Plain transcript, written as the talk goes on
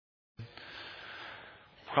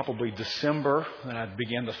probably December, and I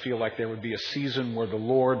began to feel like there would be a season where the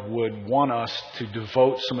Lord would want us to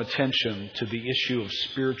devote some attention to the issue of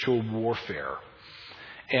spiritual warfare.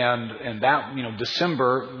 And that,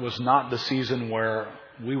 December was not the season where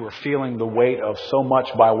we were feeling the weight of so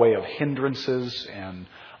much by way of hindrances and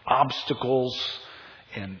obstacles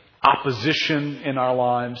and opposition in our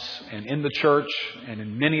lives and in the church and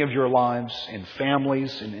in many of your lives, in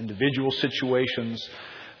families, in individual situations.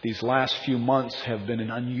 These last few months have been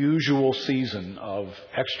an unusual season of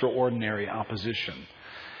extraordinary opposition.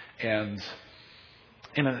 And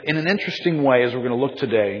in an interesting way, as we're going to look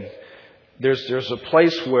today, there's a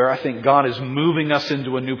place where I think God is moving us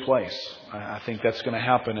into a new place. I think that's going to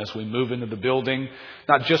happen as we move into the building,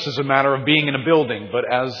 not just as a matter of being in a building,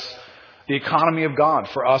 but as the economy of God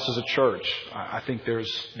for us as a church. I think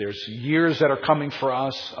there's years that are coming for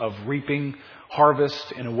us of reaping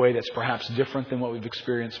harvest in a way that's perhaps different than what we've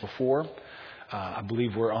experienced before. I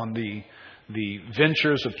believe we're on the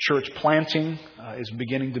ventures of church planting is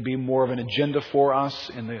beginning to be more of an agenda for us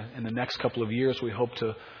in the next couple of years. We hope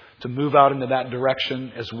to move out into that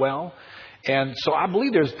direction as well. And so I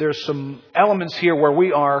believe there's some elements here where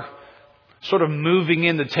we are sort of moving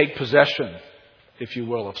in to take possession, if you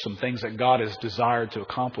will, of some things that God has desired to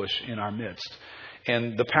accomplish in our midst.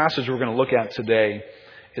 And the passage we're going to look at today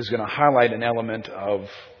is going to highlight an element of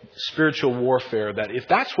spiritual warfare that if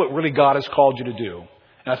that's what really God has called you to do,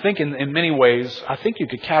 and I think in many ways, I think you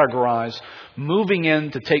could categorize moving in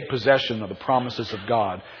to take possession of the promises of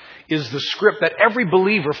God is the script that every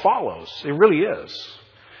believer follows. It really is.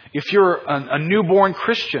 If you're a newborn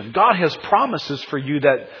Christian, God has promises for you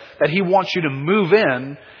that He wants you to move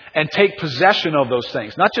in and take possession of those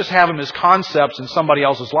things. Not just have them as concepts in somebody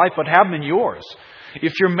else's life, but have them in yours.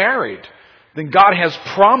 If you're married, then God has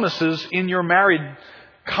promises in your married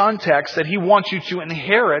context that He wants you to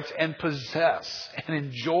inherit and possess and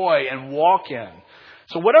enjoy and walk in.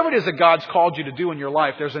 So whatever it is that God's called you to do in your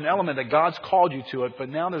life, there's an element that God's called you to it, but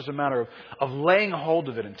now there's a matter of laying hold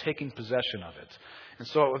of it and taking possession of it. And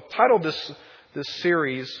so I've titled this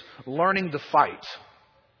series, Learning to Fight,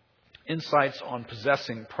 Insights on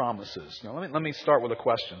Possessing Promises. Now let me start with a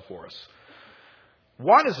question for us.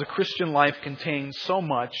 Why does the Christian life contain so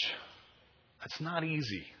much that's not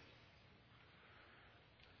easy?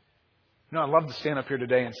 I'd love to stand up here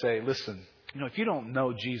today and say, listen, if you don't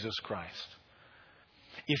know Jesus Christ,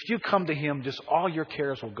 if you come to Him, just all your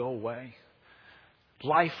cares will go away.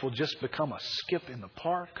 Life will just become a skip in the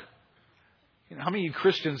park. How many of you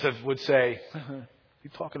Christians would say, you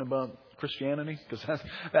talking about Christianity? Because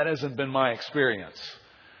that hasn't been my experience.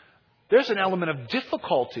 There's an element of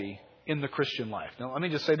difficulty in the Christian life. Now, let me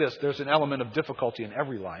just say this. There's an element of difficulty in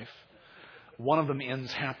every life. One of them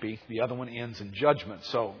ends happy. The other one ends in judgment.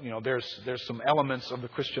 So, there's some elements of the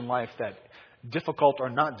Christian life that, difficult or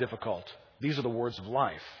not difficult, these are the words of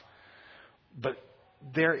life. But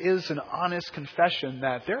there is an honest confession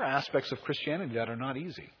that there are aspects of Christianity that are not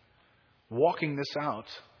easy. Walking this out,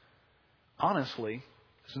 honestly,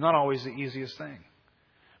 is not always the easiest thing.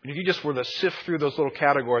 If you just were to sift through those little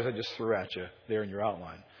categories I just threw at you there in your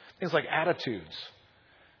outline, things like attitudes,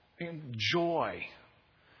 joy,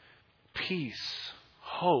 peace,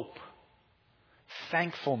 hope,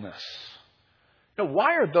 thankfulness.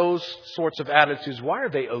 Why are those sorts of attitudes, why are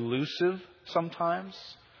they elusive sometimes?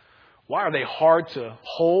 Why are they hard to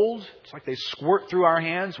hold? It's like they squirt through our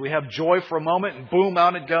hands. We have joy for a moment and boom,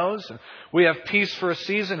 out it goes. And we have peace for a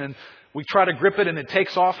season and we try to grip it and it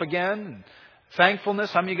takes off again. And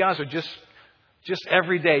thankfulness, how many of you guys are just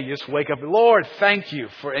every day you just wake up, Lord, thank you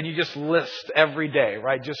for, and you just list every day,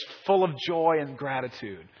 right? Just full of joy and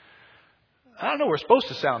gratitude. I don't know, we're supposed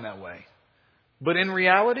to sound that way. But in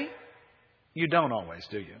reality, you don't always,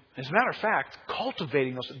 do you? As a matter of fact,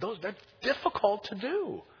 cultivating those that's difficult to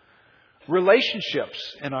do.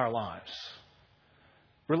 Relationships in our lives.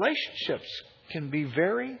 Relationships can be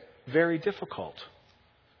very, very difficult.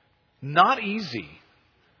 Not easy.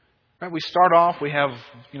 Right? We start off, we have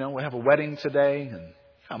a wedding today, and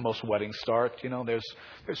how most weddings start, there's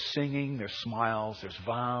singing, there's smiles, there's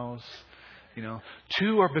vows.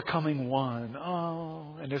 Two are becoming one.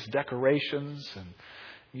 Oh, and there's decorations and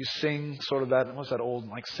you sing sort of that, what's that old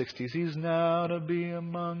 60s? He's now to be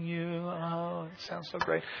among you. Oh, it sounds so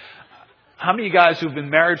great. How many of you guys who've been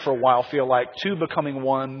married for a while feel like two becoming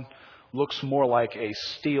one looks more like a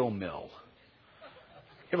steel mill?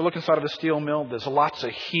 You ever look inside of a steel mill? There's lots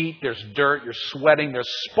of heat, there's dirt, you're sweating, there's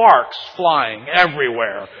sparks flying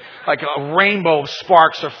everywhere. Like a rainbow of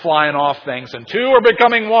sparks are flying off things, and two are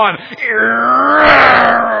becoming one.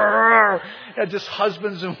 And just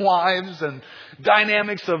husbands and wives and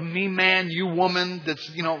dynamics of me man, you woman,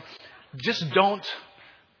 that's, just don't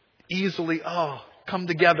easily, come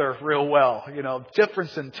together real well.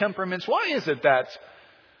 Difference in temperaments. Why is it that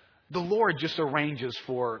the Lord just arranges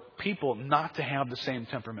for people not to have the same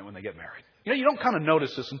temperament when they get married? You don't kind of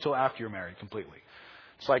notice this until after you're married completely.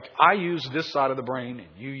 It's like, I use this side of the brain and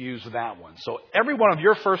you use that one. So every one of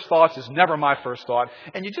your first thoughts is never my first thought.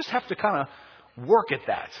 And you just have to kind of work at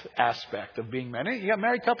that aspect of being married. You got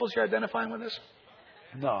married couples you're identifying with this?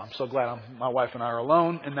 No, I'm so glad my wife and I are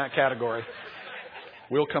alone in that category.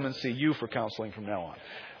 We'll come and see you for counseling from now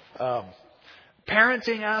on.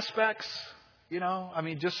 Parenting aspects,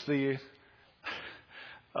 just the...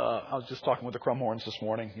 I was just talking with the Crumhorns this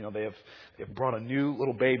morning. They have brought a new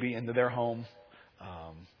little baby into their home,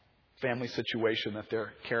 family situation that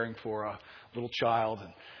they're caring for a little child,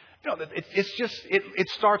 and it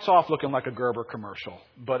starts off looking like a Gerber commercial,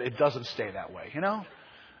 but it doesn't stay that way.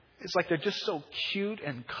 It's like they're just so cute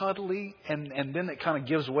and cuddly, and then it kind of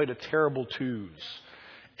gives way to terrible twos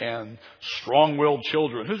and strong-willed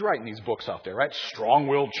children. Who's writing these books out there, right?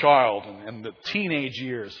 Strong-willed child and the teenage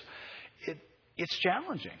years. It's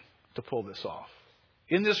challenging to pull this off.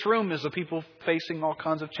 In this room is the people facing all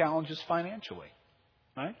kinds of challenges financially,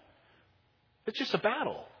 right? It's just a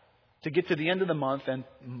battle to get to the end of the month and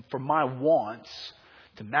for my wants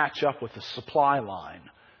to match up with the supply line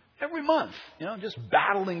every month. Just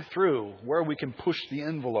battling through where we can push the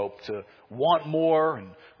envelope to want more and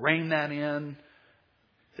rein that in.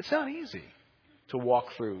 It's not easy to walk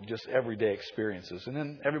through just everyday experiences. And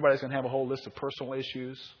then everybody's going to have a whole list of personal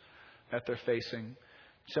issues that they're facing,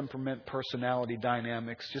 temperament, personality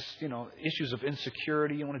dynamics, just, issues of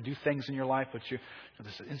insecurity. You want to do things in your life, but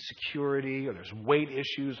there's insecurity, or there's weight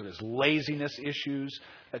issues, or there's laziness issues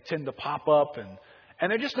that tend to pop up,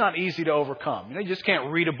 and they're just not easy to overcome. You just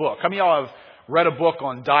can't read a book. How many of y'all have read a book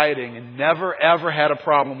on dieting and never, ever had a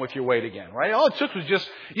problem with your weight again, right? All it took was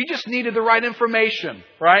you just needed the right information,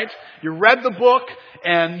 right? You read the book,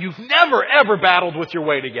 and you've never, ever battled with your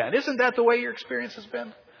weight again. Isn't that the way your experience has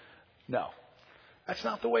been? No, that's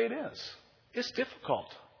not the way it is. It's difficult.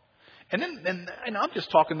 And I'm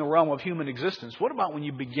just talking the realm of human existence. What about when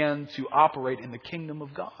you begin to operate in the kingdom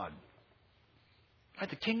of God? Right?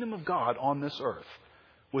 The kingdom of God on this earth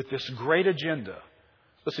with this great agenda.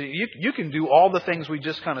 Listen, you can do all the things we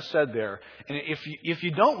just kind of said there. And if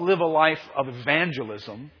you don't live a life of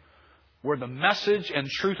evangelism, where the message and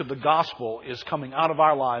truth of the gospel is coming out of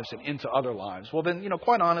our lives and into other lives, well then,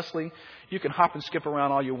 quite honestly, you can hop and skip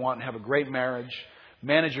around all you want and have a great marriage,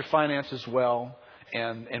 manage your finances well,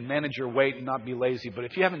 and manage your weight and not be lazy. But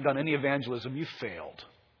if you haven't done any evangelism, you've failed.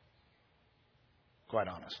 Quite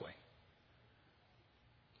honestly.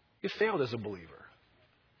 You failed as a believer.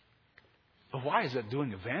 But why is it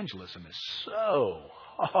doing evangelism is so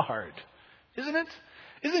hard? Isn't it?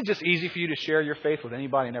 Isn't it just easy for you to share your faith with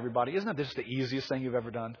anybody and everybody? Isn't that just the easiest thing you've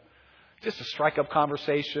ever done? Just to strike up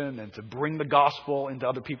conversation and to bring the gospel into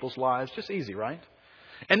other people's lives. Just easy, right?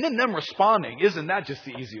 And then them responding, isn't that just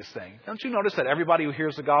the easiest thing? Don't you notice that everybody who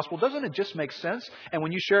hears the gospel, doesn't it just make sense? And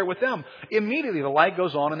when you share it with them, immediately the light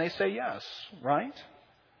goes on and they say yes, right?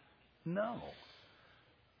 No.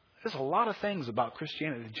 There's a lot of things about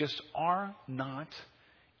Christianity that just are not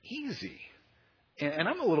easy. And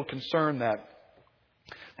I'm a little concerned that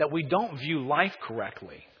we don't view life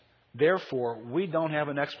correctly. Therefore, we don't have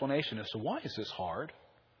an explanation as to why is this hard?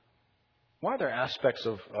 Why are there aspects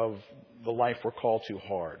of the life we're called to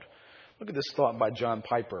hard? Look at this thought by John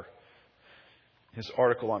Piper, his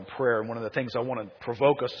article on prayer. And one of the things I want to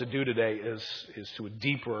provoke us to do today is to a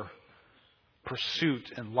deeper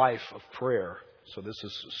pursuit and life of prayer. So this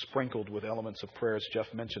is sprinkled with elements of prayer, as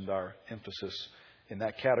Jeff mentioned, our emphasis in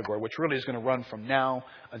that category, which really is going to run from now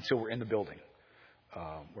until we're in the building.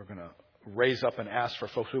 We're going to raise up and ask for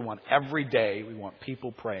folks. We want every day, we want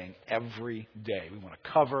people praying every day. We want to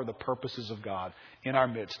cover the purposes of God in our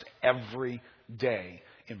midst every day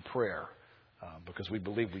in prayer because we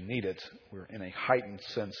believe we need it. We're in a heightened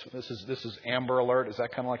sense. This is Amber Alert. Is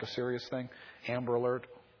that kind of like a serious thing? Amber Alert,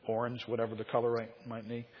 orange, whatever the color might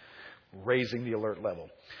be. Raising the alert level.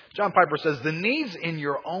 John Piper says, the needs in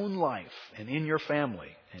your own life and in your family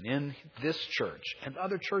and in this church and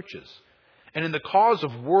other churches and in the cause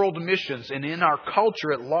of world missions and in our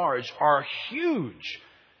culture at large are huge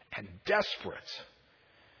and desperate.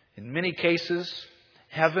 In many cases,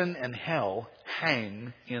 heaven and hell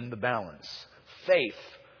hang in the balance. Faith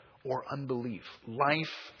or unbelief,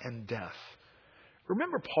 life and death.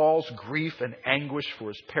 Remember Paul's grief and anguish for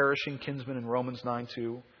his perishing kinsmen in Romans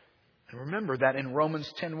 9:2? And remember that in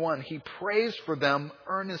Romans 10:1, he prays for them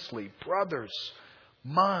earnestly. Brothers,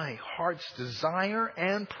 my heart's desire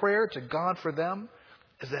and prayer to God for them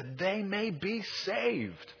is that they may be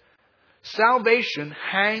saved. Salvation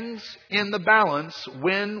hangs in the balance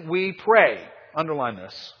when we pray. Underline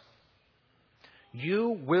this.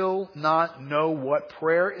 You will not know what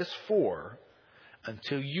prayer is for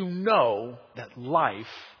until you know that life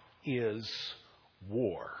is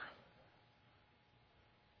war.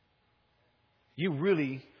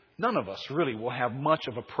 None of us really will have much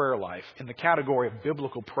of a prayer life in the category of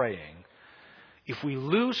biblical praying if we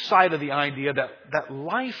lose sight of the idea that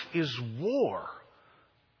life is war.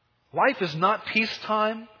 Life is not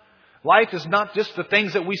peacetime. Life is not just the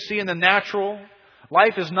things that we see in the natural.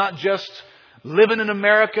 Life is not just living in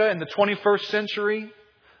America in the 21st century.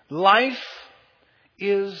 Life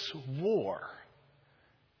is war.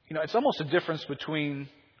 It's almost a difference between,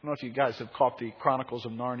 I don't know if you guys have caught the Chronicles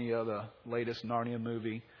of Narnia, the latest Narnia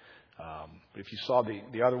movie. But if you saw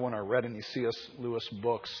the other one or read any C.S. Lewis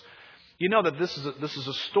books, you know that this is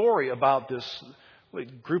a story about this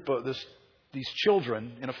group of these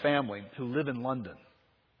children in a family who live in London.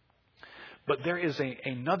 But there is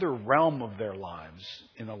another realm of their lives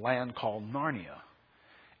in a land called Narnia.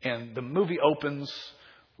 And the movie opens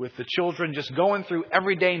with the children just going through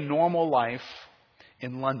everyday normal life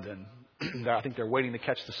in London. I think they're waiting to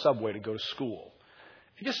catch the subway to go to school.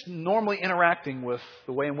 And just normally interacting with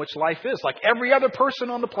the way in which life is. Like every other person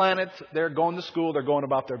on the planet, they're going to school, they're going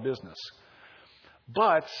about their business.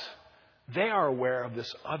 But they are aware of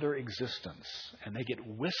this other existence, and they get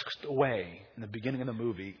whisked away in the beginning of the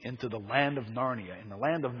movie into the land of Narnia. In the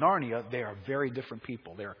land of Narnia, they are very different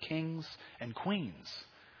people. They are kings and queens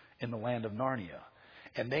in the land of Narnia.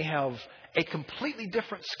 And they have a completely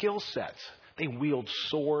different skill set. They wield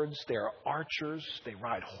swords, they are archers, they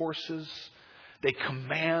ride horses, they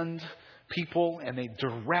command people, and they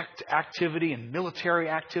direct activity and military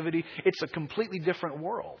activity. It's a completely different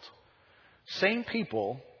world. Same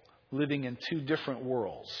people living in two different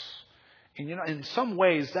worlds. And in some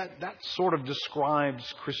ways, that sort of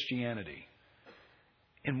describes Christianity.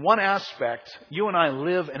 In one aspect, you and I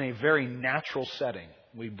live in a very natural setting.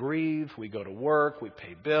 We breathe, we go to work, we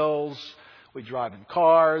pay bills, we drive in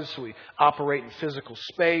cars, we operate in physical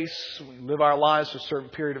space, we live our lives for a certain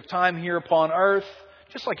period of time here upon earth,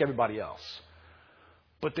 just like everybody else.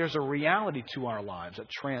 But there's a reality to our lives that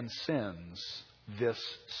transcends this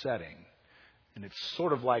setting. And it's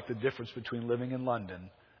sort of like the difference between living in London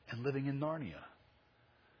and living in Narnia.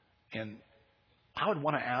 And I would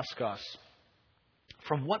want to ask us,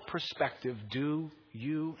 from what perspective do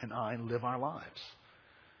you and I live our lives?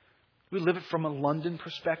 Do we live it from a London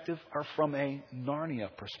perspective or from a Narnia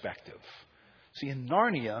perspective? See, in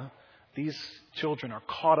Narnia, these children are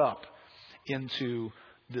caught up into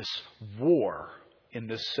this war in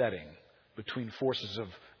this setting between forces of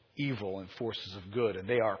evil and forces of good. And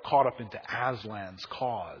they are caught up into Aslan's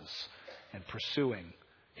cause and pursuing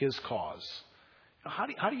his cause.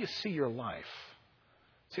 How do you see your life?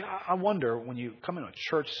 See, I wonder when you come in a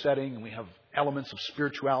church setting and we have elements of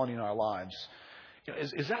spirituality in our lives,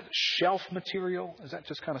 is that shelf material? Is that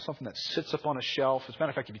just kind of something that sits up on a shelf? As a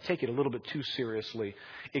matter of fact, if you take it a little bit too seriously,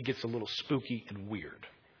 it gets a little spooky and weird.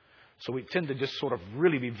 So we tend to just sort of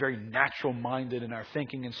really be very natural-minded in our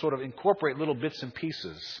thinking and sort of incorporate little bits and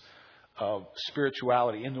pieces of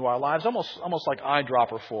spirituality into our lives, almost like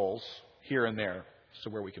eyedropperfuls here and there, so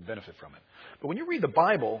where we can benefit from it. But when you read the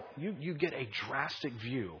Bible, you get a drastic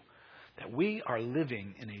view that we are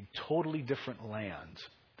living in a totally different land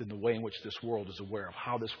than the way in which this world is aware of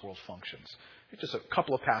how this world functions. Here's just a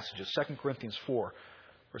couple of passages. 2 Corinthians 4,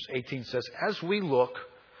 verse 18 says, "As we look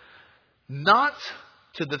not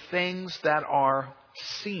to the things that are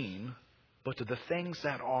seen, but to the things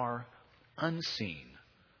that are unseen.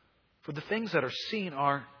 For the things that are seen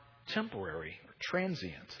are temporary or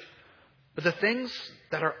transient, but the things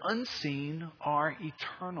that are unseen are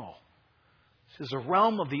eternal." This is a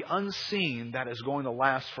realm of the unseen that is going to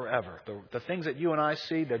last forever. The things that you and I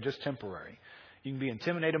see, they're just temporary. You can be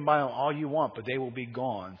intimidated by them all you want, but they will be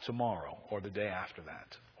gone tomorrow or the day after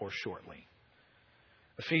that or shortly.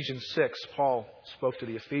 Ephesians 6, Paul spoke to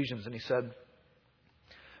the Ephesians and he said,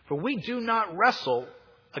 "For we do not wrestle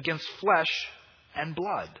against flesh and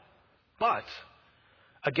blood, but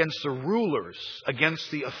against the rulers,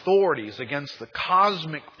 against the authorities, against the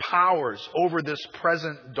cosmic powers over this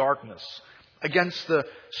present darkness, against the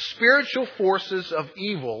spiritual forces of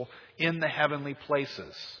evil in the heavenly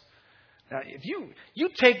places." Now, if you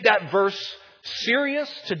take that verse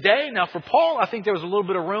serious today, now for Paul, I think there was a little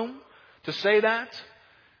bit of room to say that.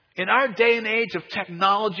 In our day and age of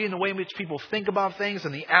technology and the way in which people think about things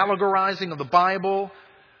and the allegorizing of the Bible,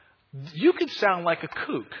 you could sound like a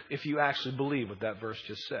kook if you actually believe what that verse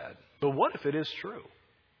just said. But what if it is true?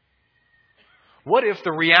 What if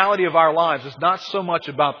the reality of our lives is not so much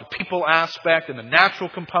about the people aspect and the natural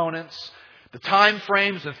components, the time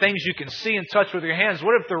frames, the things you can see and touch with your hands?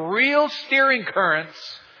 What if the real steering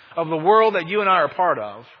currents of the world that you and I are part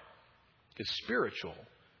of is spiritual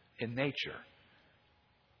in nature?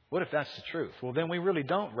 What if that's the truth? Well, then we really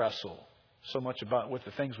don't wrestle so much about with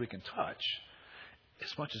the things we can touch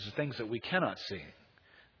as much as the things that we cannot see.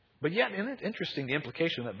 But yet, isn't it interesting, the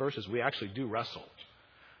implication of that verse is we actually do wrestle.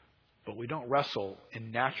 But we don't wrestle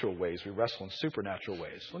in natural ways. We wrestle in supernatural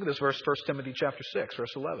ways. Look at this verse, 1 Timothy chapter 6,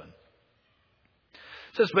 verse 11.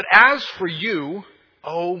 It says, "But as for you,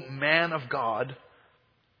 O man of God,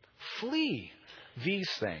 flee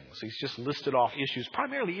these things." He's just listed off issues,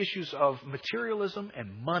 primarily issues of materialism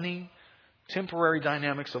and money, temporary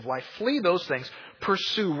dynamics of life. Flee those things.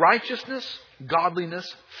 Pursue righteousness,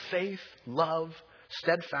 godliness, faith, love,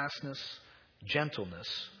 steadfastness,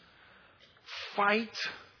 gentleness. Fight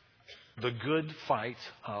the good fight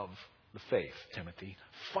of the faith, Timothy.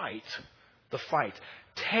 Fight the fight.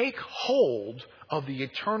 Take hold of the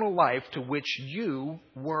eternal life to which you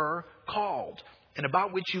were called, and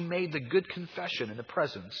about which you made the good confession in the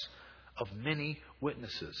presence of many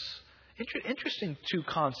witnesses. Interesting two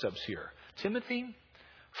concepts here. Timothy,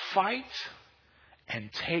 fight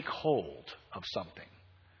and take hold of something.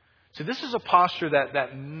 So this is a posture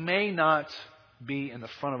that may not be in the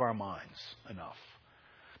front of our minds enough.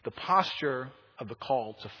 The posture of the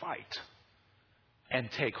call to fight and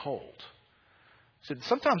take hold. So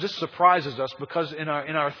sometimes this surprises us because in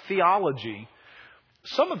our theology,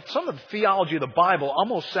 some of the theology of the Bible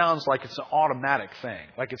almost sounds like it's an automatic thing,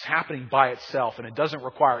 like it's happening by itself and it doesn't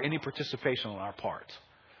require any participation on our part.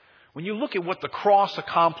 When you look at what the cross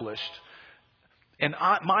accomplished, and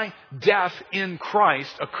my death in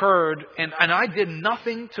Christ occurred, and I did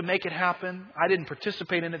nothing to make it happen. I didn't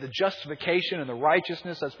participate in it. The justification and the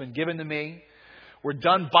righteousness that's been given to me were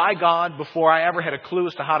done by God before I ever had a clue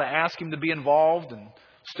as to how to ask Him to be involved, and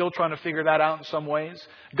still trying to figure that out in some ways.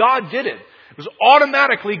 God did it. It was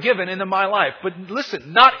automatically given into my life. But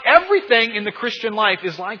listen, not everything in the Christian life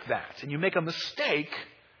is like that. And you make a mistake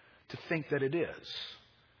to think that it is.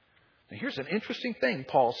 Now here's an interesting thing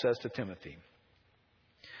Paul says to Timothy.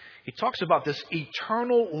 He talks about this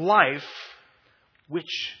eternal life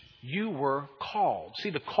which you were called.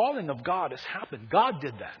 See, the calling of God has happened. God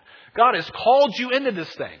did that. God has called you into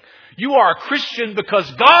this thing. You are a Christian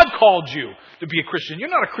because God called you to be a Christian. You're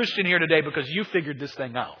not a Christian here today because you figured this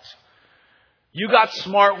thing out. You got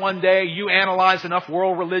smart one day, you analyzed enough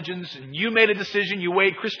world religions, and you made a decision, you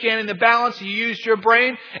weighed Christianity in the balance, you used your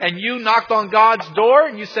brain, and you knocked on God's door,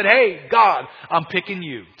 and you said, "Hey, God, I'm picking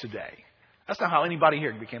you today." That's not how anybody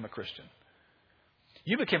here became a Christian.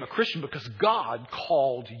 You became a Christian because God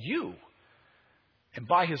called you. And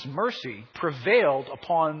by His mercy prevailed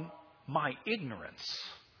upon my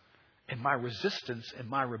ignorance and my resistance and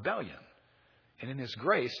my rebellion. And in His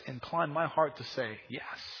grace inclined my heart to say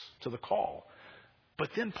yes to the call.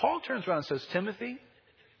 But then Paul turns around and says, "Timothy,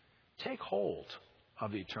 take hold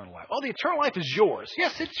of the eternal life." Oh, the eternal life is yours.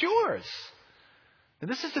 Yes, it's yours. And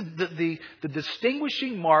this is the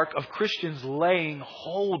distinguishing mark of Christians laying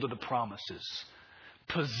hold of the promises,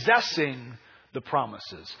 possessing the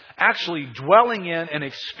promises, actually dwelling in and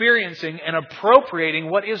experiencing and appropriating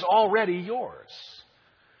what is already yours.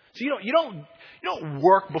 So you don't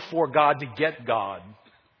work before God to get God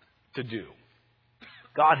to do.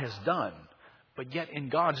 God has done. But yet in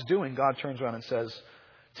God's doing, God turns around and says,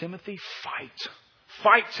 "Timothy, fight.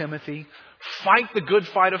 Fight, Timothy. Fight the good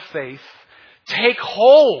fight of faith. Take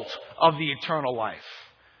hold of the eternal life."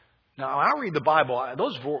 Now, I read the Bible.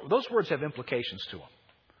 Those words have implications to them.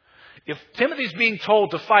 If Timothy's being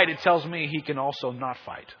told to fight, it tells me he can also not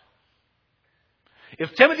fight.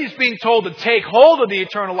 If Timothy's being told to take hold of the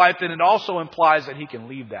eternal life, then it also implies that he can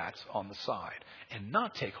leave that on the side and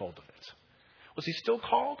not take hold of it. Was he still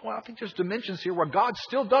called? Well, I think there's dimensions here where God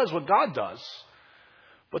still does what God does.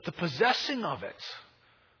 But the possessing of it,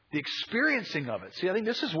 the experiencing of it. See, I think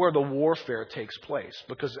this is where the warfare takes place.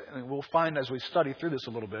 Because we'll find as we study through this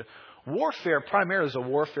a little bit, warfare primarily is a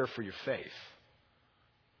warfare for your faith.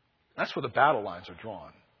 That's where the battle lines are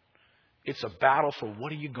drawn. It's a battle for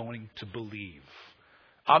what are you going to believe.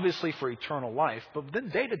 Obviously for eternal life, but then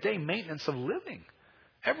day-to-day maintenance of living.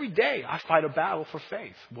 Every day I fight a battle for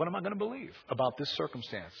faith. What am I going to believe about this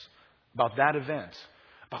circumstance, about that event,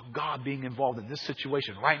 about God being involved in this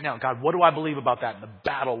situation right now? God, what do I believe about that? And the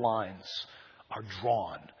battle lines are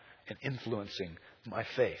drawn and influencing my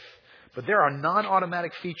faith. But there are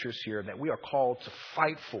non-automatic features here that we are called to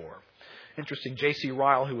fight for. Interesting, J.C.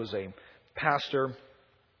 Ryle, who was a pastor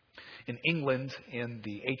in England in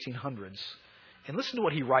the 1800s, And listen to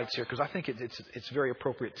what he writes here, because I think it's very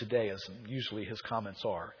appropriate today, as usually his comments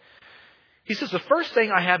are. He says, the first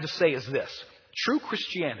thing I have to say is this. True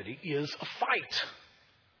Christianity is a fight.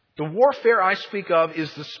 The warfare I speak of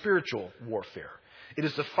is the spiritual warfare. It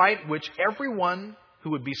is the fight which everyone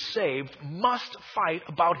who would be saved must fight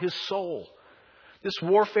about his soul. This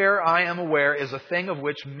warfare, I am aware, is a thing of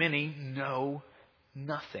which many know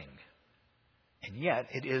nothing. And yet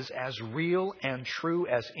it is as real and true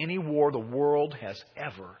as any war the world has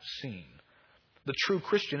ever seen. The true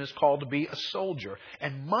Christian is called to be a soldier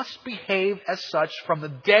and must behave as such from the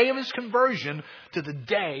day of his conversion to the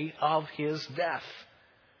day of his death.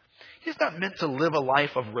 He is not meant to live a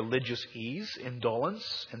life of religious ease,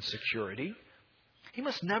 indolence, and security. He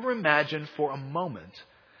must never imagine for a moment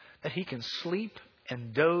that he can sleep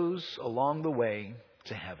and doze along the way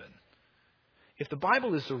to heaven. If the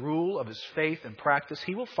Bible is the rule of his faith and practice,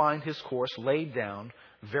 he will find his course laid down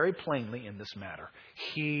very plainly in this matter.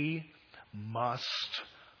 He must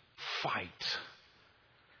fight.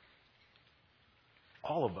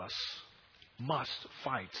 All of us must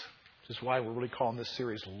fight. This is why we're really calling this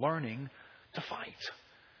series Learning to Fight.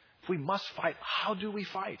 If we must fight, how do we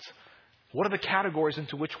fight? What are the categories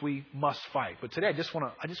into which we must fight? But today I just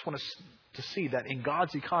want to see that in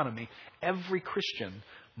God's economy, every Christian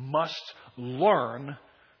must learn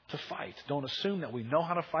to fight. Don't assume that we know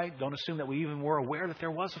how to fight. Don't assume that we even were aware that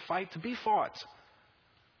there was a fight to be fought.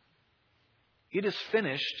 It is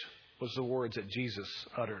finished was the words that Jesus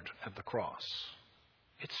uttered at the cross.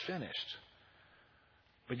 It's finished.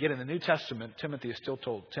 But yet in the New Testament, Timothy is still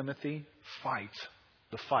told, Timothy, fight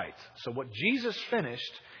the fight. So what Jesus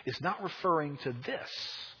finished is not referring to this,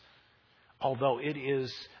 although it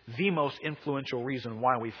is the most influential reason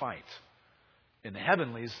why we fight. In the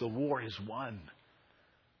heavenlies, the war is won.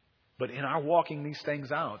 But in our walking these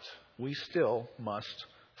things out, we still must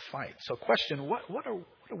fight. So question, what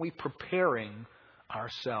are we preparing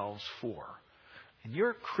ourselves for? In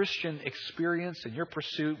your Christian experience, in your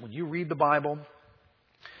pursuit, when you read the Bible,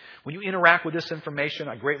 when you interact with this information,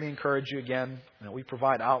 I greatly encourage you again, we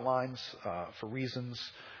provide outlines for reasons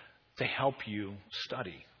to help you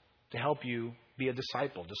study, to help you be a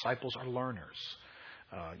disciple. Disciples are learners.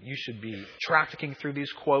 You should be trafficking through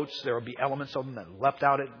these quotes. There will be elements of them that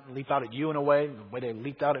leap out at you in a way, the way they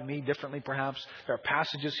leaped out at me differently perhaps. There are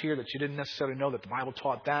passages here that you didn't necessarily know that the Bible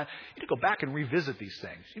taught that. You need to go back and revisit these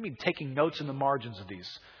things. You need to be taking notes in the margins of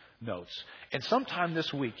these notes. And sometime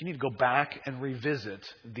this week, you need to go back and revisit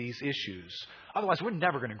these issues. Otherwise, we're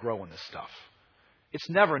never going to grow in this stuff. It's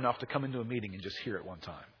never enough to come into a meeting and just hear it one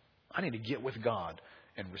time. I need to get with God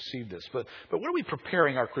and receive this. But what are we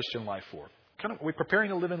preparing our Christian life for? Are we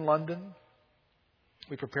preparing to live in London? Are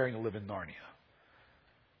we preparing to live in Narnia?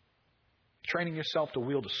 Training yourself to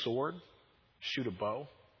wield a sword, shoot a bow,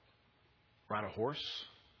 ride a horse,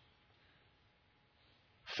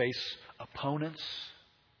 face opponents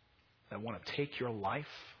that want to take your life,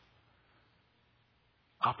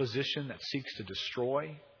 opposition that seeks to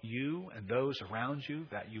destroy you and those around you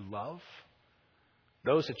that you love,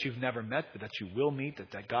 those that you've never met but that you will meet,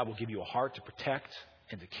 that God will give you a heart to protect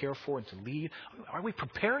and to care for and to lead. Are we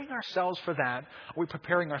preparing ourselves for that? Are we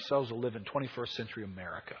preparing ourselves to live in 21st century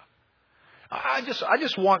America? I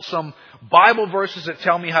just want some Bible verses that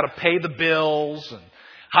tell me how to pay the bills and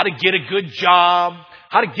how to get a good job,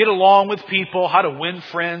 how to get along with people, how to win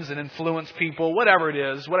friends and influence people, whatever it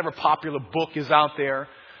is, whatever popular book is out there.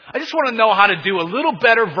 I just want to know how to do a little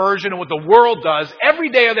better version of what the world does every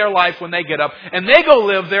day of their life when they get up and they go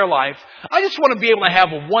live their life. I just want to be able to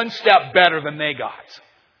have a one step better than they got.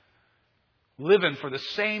 Living for the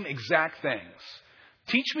same exact things.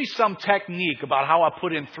 Teach me some technique about how I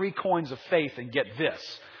put in 3 coins of faith and get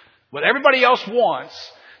this. What everybody else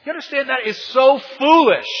wants. You understand that is so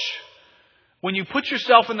foolish when you put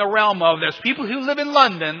yourself in the realm of there's people who live in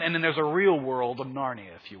London and then there's a real world of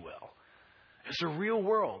Narnia, if you will. It's a real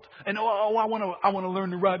world. And I want to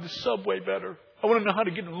learn to ride the subway better. I want to know how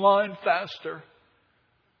to get in line faster.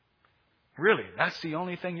 Really, that's the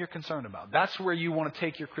only thing you're concerned about. That's where you want to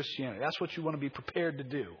take your Christianity. That's what you want to be prepared to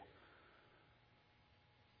do.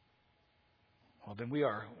 Well, then we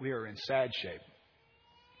are in sad shape.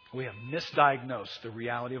 We have misdiagnosed the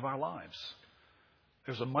reality of our lives.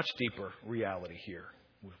 There's a much deeper reality here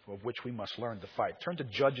of which we must learn to fight. Turn to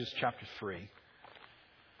Judges chapter 3.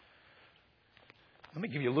 Let me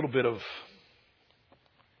give you a little bit of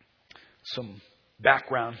some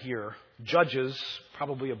background here. Judges,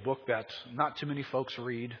 probably a book that not too many folks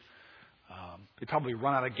read. They probably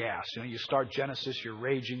run out of gas. You start Genesis, you're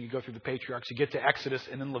raging, you go through the patriarchs, you get to Exodus,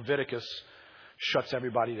 and then Leviticus shuts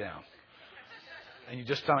everybody down. and you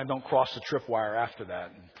just kind of don't cross the tripwire after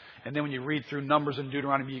that. And then when you read through Numbers and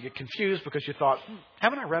Deuteronomy, you get confused because you thought,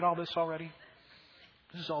 haven't I read all this already?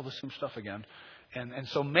 This is all the same stuff again. And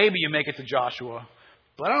so maybe you make it to Joshua.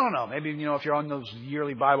 But I don't know. Maybe, if you're on those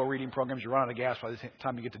yearly Bible reading programs, you're running out of gas by the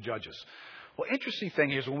time you get to Judges. Well, interesting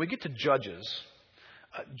thing is when we get to Judges,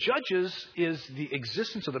 Judges is the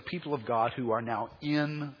existence of the people of God who are now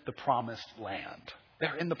in the promised land.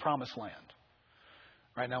 They're in the promised land.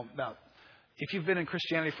 Right now, if you've been in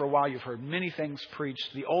Christianity for a while, you've heard many things preached.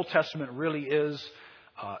 The Old Testament really is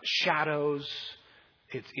shadows.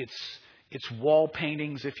 It's wall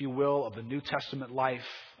paintings, if you will, of the New Testament life,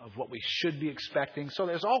 of what we should be expecting. So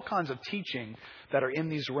there's all kinds of teaching that are in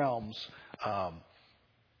these realms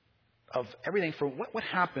of everything from what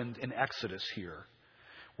happened in Exodus here,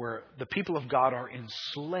 where the people of God are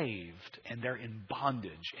enslaved and they're in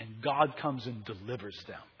bondage, and God comes and delivers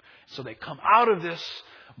them. So they come out of this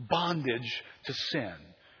bondage to sin.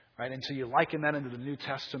 Right? And so you liken that into the New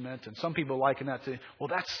Testament, and some people liken that to, well,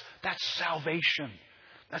 that's salvation.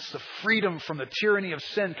 That's the freedom from the tyranny of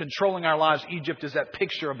sin controlling our lives. Egypt is that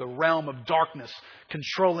picture of the realm of darkness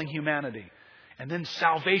controlling humanity. And then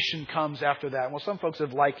salvation comes after that. Well, some folks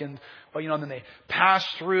have likened, then they pass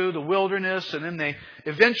through the wilderness, and then they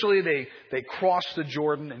cross the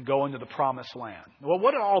Jordan and go into the promised land. Well,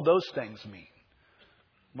 what do all those things mean?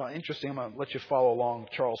 Well, interesting. I'm going to let you follow along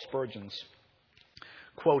Charles Spurgeon's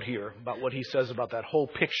quote here about what he says about that whole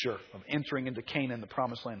picture of entering into Canaan, the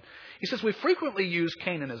promised land. He says, we frequently use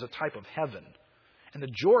Canaan as a type of heaven, and the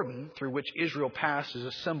Jordan through which Israel passed is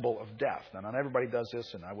a symbol of death. Now, not everybody does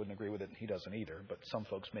this, and I wouldn't agree with it, and he doesn't either, but some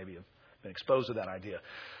folks maybe have been exposed to that idea.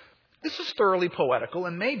 This is thoroughly poetical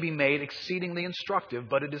and may be made exceedingly instructive,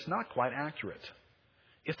 but it is not quite accurate.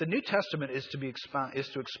 If the New Testament is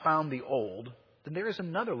to expound the Old, then there is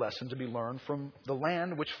another lesson to be learned from the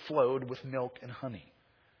land which flowed with milk and honey.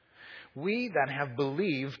 We that have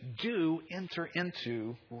believed do enter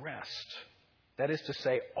into rest. That is to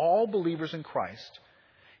say, all believers in Christ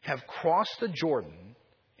have crossed the Jordan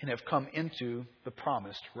and have come into the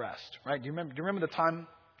promised rest. Right? Do you remember the time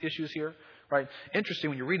issues here? Right? Interesting,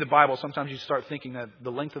 when you read the Bible, sometimes you start thinking that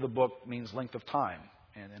the length of the book means length of time.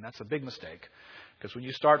 And that's a big mistake. Because when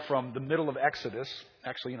you start from the middle of Exodus,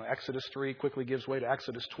 actually, Exodus 3 quickly gives way to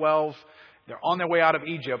Exodus 12. They're on their way out of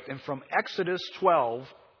Egypt. And from Exodus 12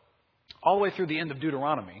 all the way through the end of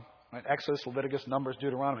Deuteronomy, right? Exodus, Leviticus, Numbers,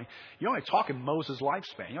 Deuteronomy, you're only talking Moses'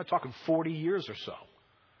 lifespan. You're only talking 40 years or so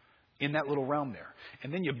in that little realm there.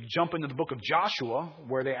 And then you jump into the book of Joshua,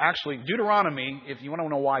 where Deuteronomy, if you want to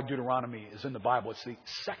know why Deuteronomy is in the Bible, it's the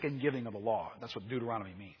second giving of the law. That's what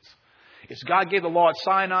Deuteronomy means. It's God gave the law at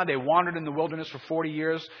Sinai. They wandered in the wilderness for 40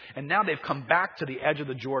 years. And now they've come back to the edge of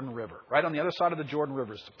the Jordan River. Right on the other side of the Jordan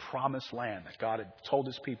River is the promised land that God had told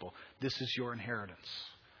his people, this is your inheritance.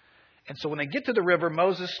 And so when they get to the river,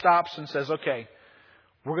 Moses stops and says, okay,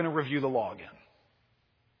 we're going to review the law again.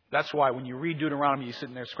 That's why when you read Deuteronomy, you sit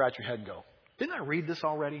in there, scratch your head and go, didn't I read this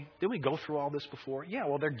already? Didn't we go through all this before? Yeah,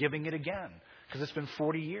 well, they're giving it again because it's been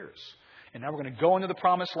 40 years. And now we're going to go into the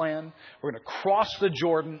promised land. We're going to cross the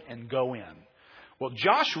Jordan and go in. Well,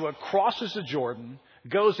 Joshua crosses the Jordan,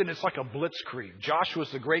 goes in. It's like a blitzkrieg.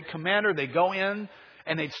 Joshua's the great commander. They go in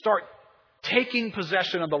and they start taking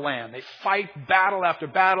possession of the land. They fight battle after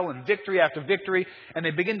battle and victory after victory, and they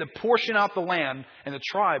begin to portion out the land, and the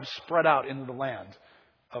tribes spread out into the land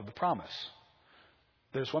of the promise.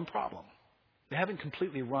 There's one problem. They haven't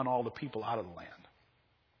completely run all the people out of the land.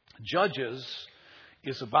 Judges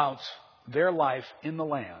is about their life in the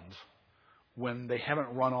land when they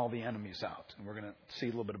haven't run all the enemies out. And we're going to see a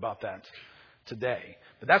little bit about that today.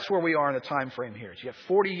 But that's where we are in the time frame here. So you have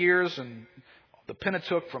 40 years and the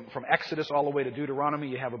Pentateuch from Exodus all the way to Deuteronomy.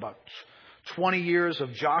 You have about 20 years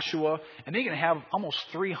of Joshua. And then you're going to have almost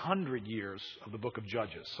 300 years of the book of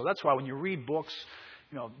Judges. So that's why when you read books,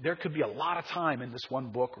 there could be a lot of time in this one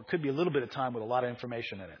book, or could be a little bit of time with a lot of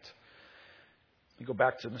information in it. You go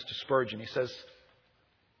back to Mr. Spurgeon. He says,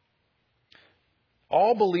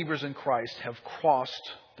 all believers in Christ have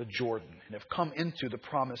crossed the Jordan and have come into the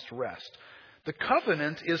promised rest. The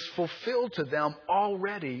covenant is fulfilled to them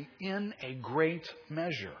already in a great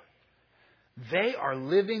measure. They are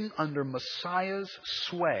living under Messiah's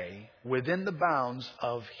sway within the bounds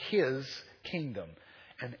of his kingdom.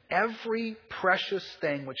 And every precious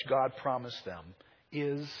thing which God promised them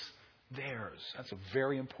is theirs. That's a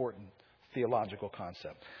very important theological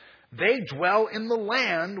concept. They dwell in the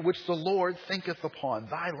land which the Lord thinketh upon.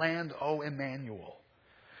 Thy land, O Emmanuel.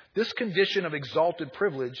 This condition of exalted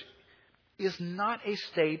privilege is not a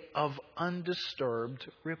state of undisturbed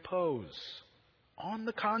repose. On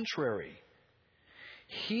the contrary,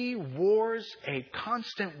 He wars a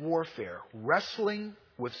constant warfare, wrestling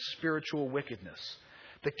with spiritual wickedness.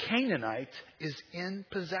 The Canaanite is in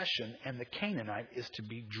possession, and the Canaanite is to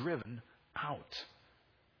be driven out.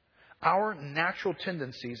 Our natural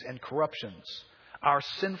tendencies and corruptions, our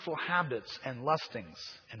sinful habits and lustings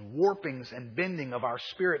and warpings and bending of our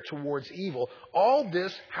spirit towards evil, all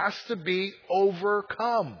this has to be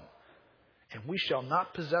overcome. And we shall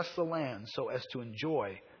not possess the land so as to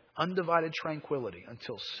enjoy undivided tranquility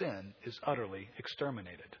until sin is utterly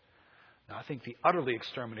exterminated. Now, I think the utterly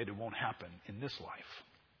exterminated won't happen in this life.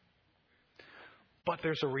 But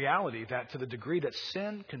there's a reality that to the degree that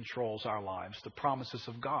sin controls our lives, the promises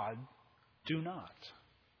of God do not.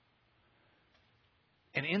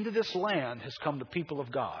 And into this land has come the people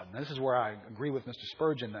of God. And this is where I agree with Mr.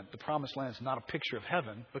 Spurgeon that the promised land is not a picture of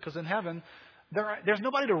heaven, because in heaven, there's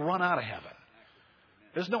nobody to run out of heaven.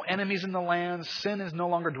 There's no enemies in the land. Sin is no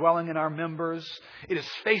longer dwelling in our members. It is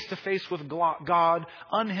face to face with God,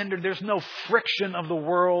 unhindered. There's no friction of the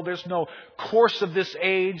world. There's no course of this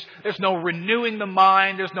age. There's no renewing the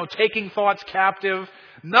mind. There's no taking thoughts captive.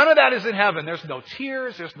 None of that is in heaven. There's no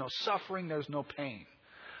tears. There's no suffering. There's no pain.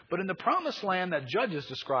 But in the promised land that Judges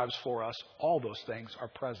describes for us, all those things are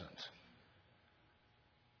present.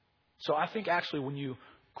 So I think actually when you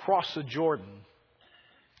cross the Jordan,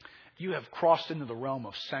 you have crossed into the realm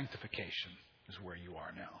of sanctification, is where you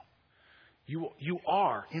are now. You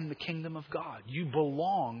are in the kingdom of God. You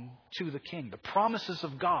belong to the King. The promises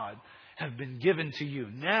of God have been given to you.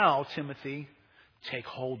 Now, Timothy, take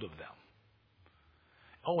hold of them.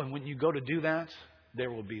 Oh, and when you go to do that, there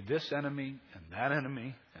will be this enemy and that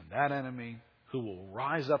enemy and that enemy who will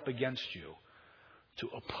rise up against you to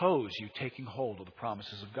oppose you taking hold of the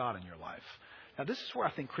promises of God in your life. Now, this is where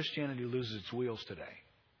I think Christianity loses its wheels today.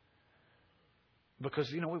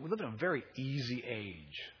 Because, we live in a very easy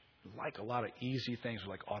age. We like a lot of easy things.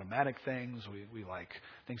 We like automatic things. We like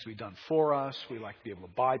things to be done for us. We like to be able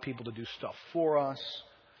to buy people to do stuff for us.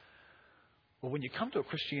 Well, when you come to a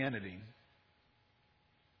Christianity,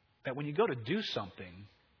 that when you go to do something,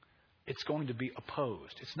 it's going to be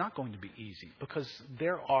opposed. It's not going to be easy because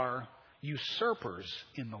there are usurpers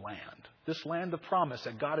in the land. This land of promise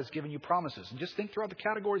that God has given you promises. And just think throughout the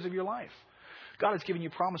categories of your life. God has given you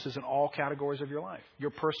promises in all categories of your life. Your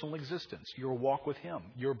personal existence, your walk with Him,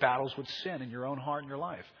 your battles with sin in your own heart and your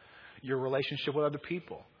life, your relationship with other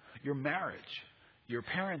people, your marriage, your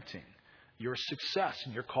parenting, your success,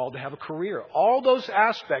 and you're called to have a career. All those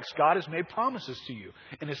aspects, God has made promises to you.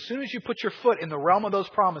 And as soon as you put your foot in the realm of those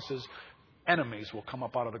promises, enemies will come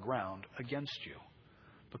up out of the ground against you.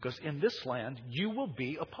 Because in this land, you will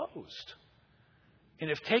be opposed. And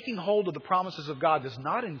if taking hold of the promises of God does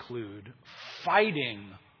not include fighting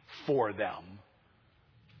for them,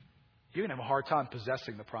 you're going to have a hard time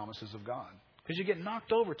possessing the promises of God. Because you get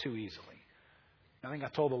knocked over too easily. I think I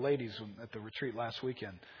told the ladies at the retreat last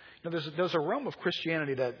weekend, there's a realm of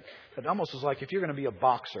Christianity that almost is like if you're going to be a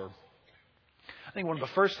boxer, I think one of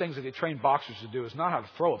the first things that they train boxers to do is not how to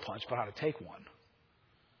throw a punch, but how to take one.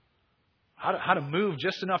 How to move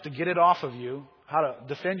just enough to get it off of you, how to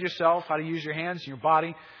defend yourself, how to use your hands and your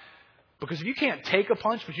body. Because if you can't take a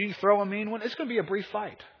punch, but you can throw a mean one, it's going to be a brief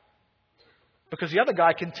fight. Because the other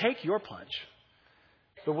guy can take your punch.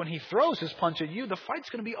 But when he throws his punch at you, the fight's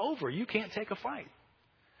going to be over. You can't take a fight.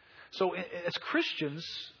 So as Christians,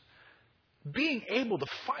 being able to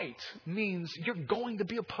fight means you're going to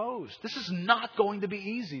be opposed. This is not going to be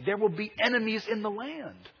easy. There will be enemies in the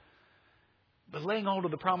land. But laying hold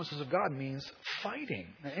of the promises of God means fighting.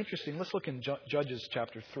 Now, interesting. Let's look in Judges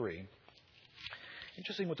chapter 3.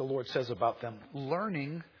 Interesting what the Lord says about them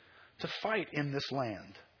learning to fight in this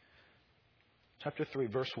land. Chapter 3,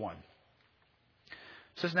 verse 1.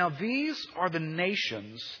 It says, "Now these are the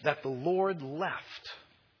nations that the Lord left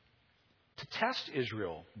to test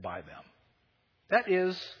Israel by them. That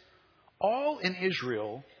is, all in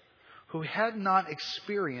Israel who had not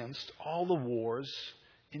experienced all the wars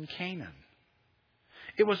in Canaan.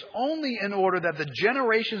 It was only in order that the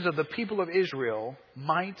generations of the people of Israel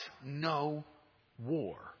might know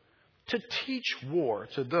war, to teach war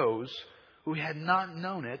to those who had not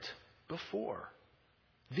known it before."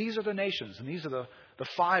 These are the nations, and these are the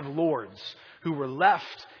 5 lords who were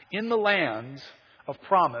left in the land of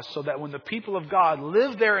promise, so that when the people of God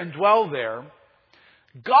live there and dwell there,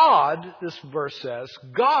 God, this verse says,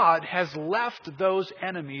 God has left those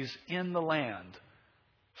enemies in the land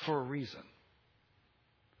for a reason.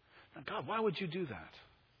 Now, God, why would you do that?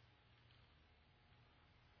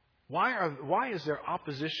 Why is there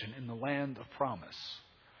opposition in the land of promise?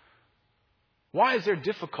 Why is there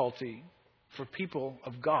difficulty for people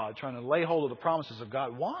of God trying to lay hold of the promises of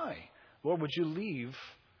God? Why? Lord, would you leave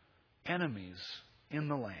enemies in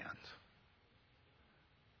the land?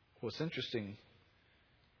 What's interesting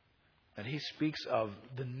that he speaks of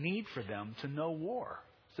the need for them to know war.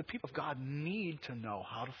 The people of God need to know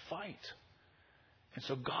how to fight. And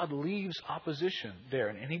so God leaves opposition there.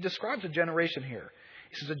 And he describes a generation here.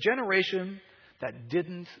 He says a generation that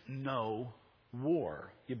didn't know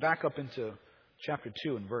war. You back up into chapter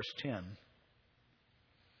 2 and verse 10.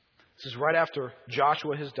 This is right after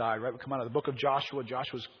Joshua has died. Right, we come out of the book of Joshua.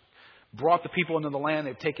 Joshua's brought the people into the land.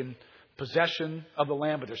 They've taken possession of the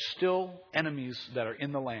land, but there's still enemies that are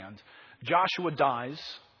in the land. Joshua dies,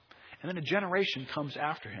 and then a generation comes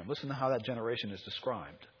after him. Listen to how that generation is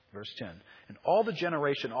described. Verse 10. And all the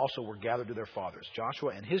generation also were gathered to their fathers.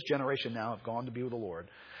 Joshua and his generation now have gone to be with the Lord.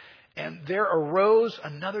 And there arose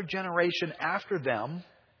another generation after them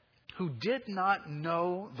who did not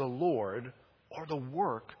know the Lord or the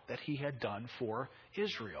work that he had done for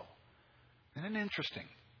Israel. Isn't it interesting?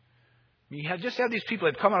 I mean, you just have these people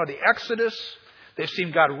that have come out of the Exodus. They've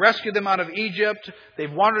seen God rescue them out of Egypt.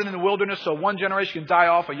 They've wandered in the wilderness so one generation can die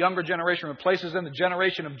off. A younger generation replaces them. The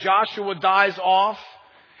generation of Joshua dies off.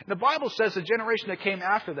 And the Bible says the generation that came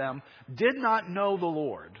after them did not know the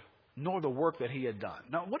Lord, nor the work that he had done.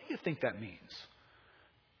 Now, what do you think that means?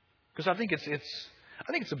 Because I think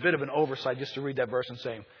it's a bit of an oversight just to read that verse and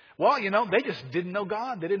say, well, they just didn't know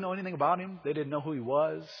God. They didn't know anything about him. They didn't know who he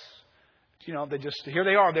was. Here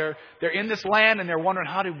they are. They're in this land and they're wondering,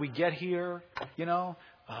 how did we get here?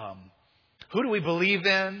 Who do we believe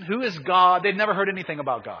in? Who is God? They'd never heard anything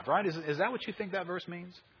about God, right? Is that what you think that verse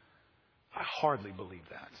means? I hardly believe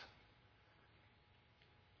that.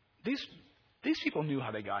 These people knew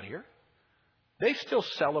how they got here. They still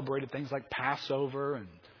celebrated things like Passover and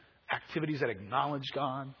activities that acknowledged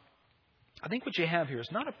God. I think what you have here is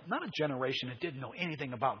not a generation that didn't know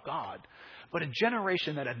anything about God, but a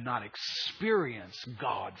generation that had not experienced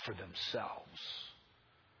God for themselves.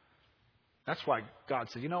 That's why God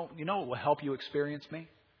said, you know what will help you experience me?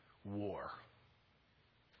 War.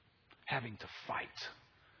 Having to fight.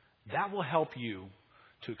 That will help you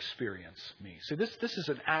to experience me. So this is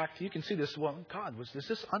an act. You can see this. Well, God, is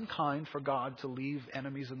this unkind for God to leave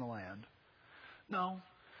enemies in the land? No,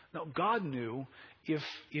 God knew if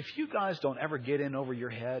you guys don't ever get in over your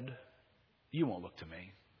head, you won't look to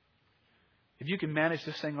me. If you can manage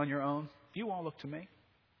this thing on your own, you won't look to me.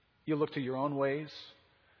 You'll look to your own ways,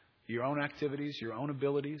 your own activities, your own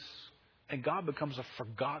abilities, and God becomes a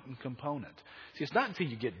forgotten component. See, it's not until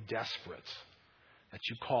you get desperate that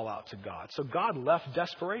you call out to God. So God left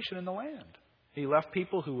desperation in the land. He left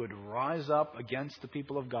people who would rise up against the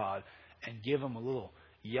people of God and give them a little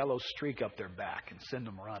yellow streak up their back and send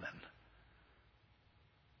them running.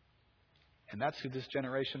 And that's who this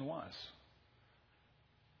generation was.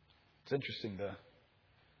 It's interesting, the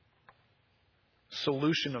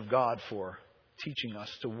solution of God for teaching us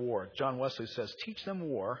to war. John Wesley says, teach them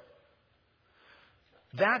war,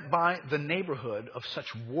 that by the neighborhood of such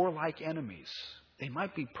warlike enemies they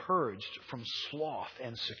might be purged from sloth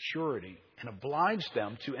and security, and oblige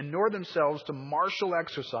them to inure themselves to martial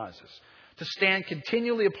exercises, to stand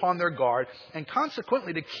continually upon their guard, and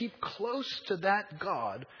consequently to keep close to that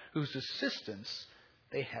God whose assistance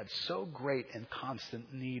they had so great and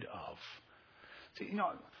constant need of. See,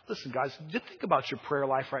 listen, guys, just think about your prayer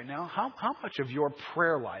life right now. How much of your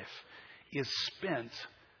prayer life is spent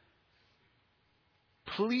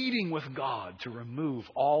pleading with God to remove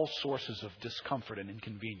all sources of discomfort and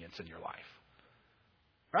inconvenience in your life?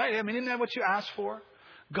 Right? I mean, isn't that what you ask for?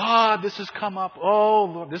 God, this has come up. Oh,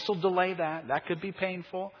 Lord, this will delay that. That could be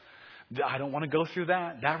painful. I don't want to go through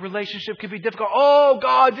that. That relationship could be difficult. Oh,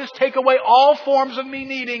 God, just take away all forms of me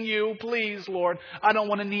needing you. Please, Lord. I don't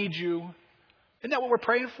want to need you. Isn't that what we're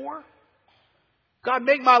praying for? God,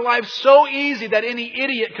 make my life so easy that any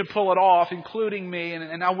idiot could pull it off, including me,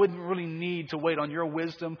 and I wouldn't really need to wait on your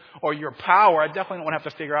wisdom or your power. I definitely don't want to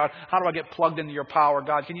have to figure out, how do I get plugged into your power,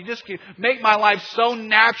 God? Can you just make my life so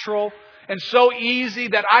natural and so easy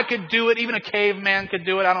that I could do it? Even a caveman could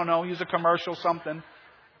do it. I don't know, use a commercial, something.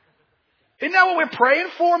 Isn't that what we're praying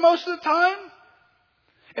for most of the time?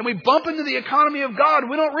 And we bump into the economy of God.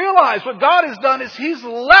 We don't realize what God has done is He's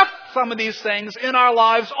left some of these things in our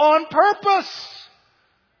lives on purpose.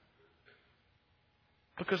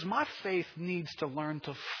 Because my faith needs to learn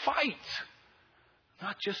to fight.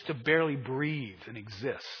 Not just to barely breathe and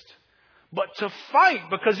exist. But to fight.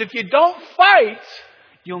 Because if you don't fight,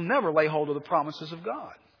 you'll never lay hold of the promises of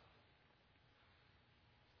God.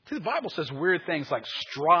 See, the Bible says weird things like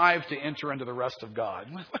strive to enter into the rest of God.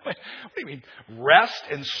 What do you mean? Rest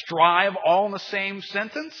and strive all in the same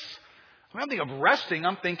sentence? When I think of resting,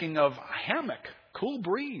 I'm thinking of a hammock, cool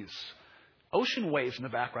breeze. Ocean waves in the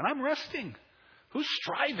background. I'm resting. Who's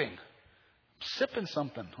striving? Sipping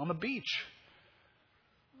something on the beach.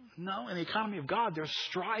 No, in the economy of God, they're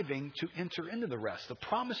striving to enter into the rest. The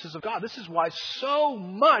promises of God. This is why so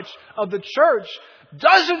much of the church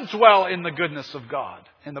doesn't dwell in the goodness of God,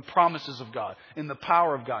 in the promises of God, in the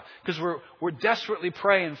power of God. Because we're desperately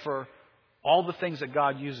praying for all the things that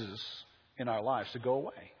God uses in our lives to go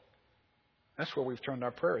away. That's where we've turned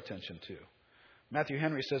our prayer attention to. Matthew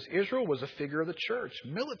Henry says, Israel was a figure of the church,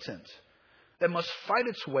 militant, that must fight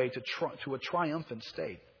its way to a triumphant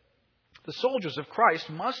state. The soldiers of Christ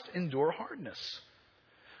must endure hardness.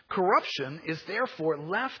 Corruption is therefore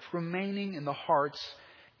left remaining in the hearts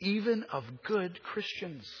even of good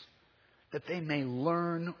Christians, that they may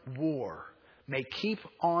learn war, may keep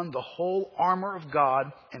on the whole armor of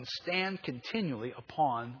God, and stand continually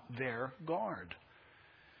upon their guard. Do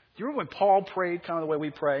you remember when Paul prayed kind of the way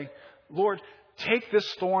we pray? Lord, take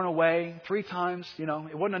this thorn away 3 times. You know,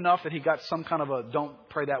 it wasn't enough that he got some kind of a don't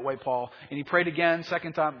pray that way, Paul. And he prayed again,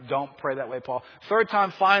 second time, don't pray that way, Paul. Third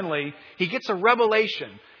time, finally, he gets a revelation.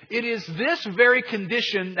 It is this very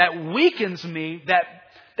condition that weakens me,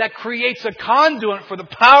 that creates a conduit for the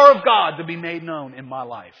power of God to be made known in my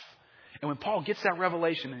life. And when Paul gets that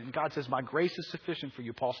revelation and God says, my grace is sufficient for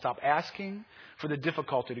you, Paul, stop asking for the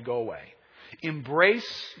difficulty to go away. Embrace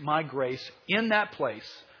my grace in that place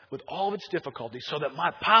with all of its difficulties so that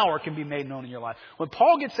my power can be made known in your life. When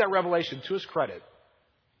Paul gets that revelation, to his credit,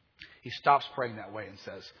 he stops praying that way and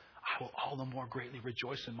says, I will all the more greatly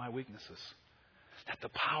rejoice in my weaknesses, that the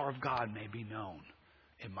power of God may be known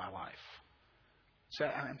in my life. So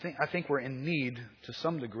I think we're in need to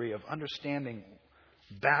some degree of understanding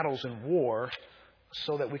battles and war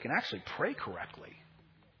so that we can actually pray correctly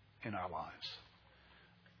in our lives.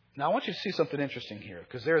 Now, I want you to see something interesting here,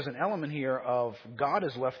 because there's an element here of God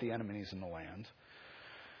has left the enemies in the land,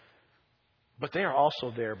 but they are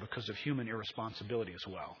also there because of human irresponsibility as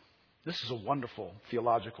well. This is a wonderful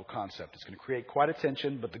theological concept. It's going to create quite a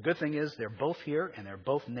tension, but the good thing is they're both here, and they're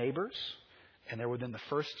both neighbors, and they're within the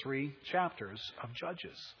first 3 chapters of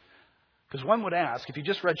Judges. Because one would ask, if you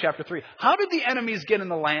just read chapter 3, how did the enemies get in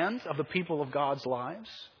the land of the people of God's lives?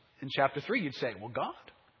 In chapter 3, you'd say, well, God.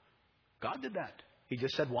 God did that. He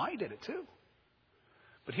just said why he did it too.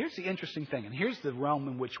 But here's the interesting thing, and here's the realm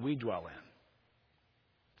in which we dwell in.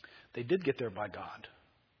 They did get there by God,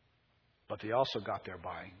 but they also got there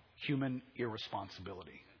by human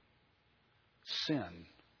irresponsibility. Sin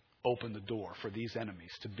opened the door for these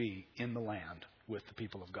enemies to be in the land with the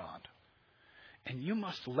people of God. And you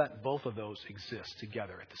must let both of those exist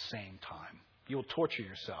together at the same time. You'll torture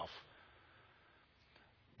yourself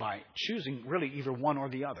by choosing really either one or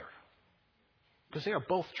the other. Because they are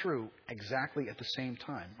both true exactly at the same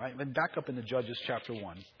time, right? Then back up into Judges chapter 1.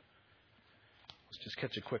 Let's just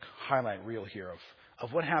catch a quick highlight reel here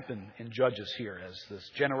of what happened in Judges here as this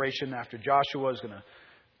generation after Joshua is going to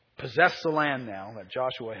possess the land now that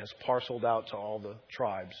Joshua has parceled out to all the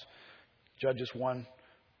tribes. Judges 1,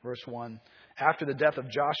 verse 1. After the death of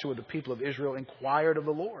Joshua, the people of Israel inquired of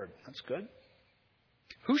the Lord. That's good.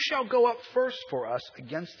 Who shall go up first for us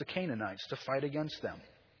against the Canaanites to fight against them?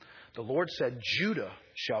 The Lord said, Judah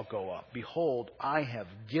shall go up. Behold, I have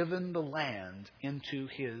given the land into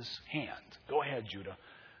his hand. Go ahead, Judah.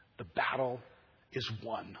 The battle is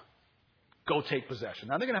won. Go take possession.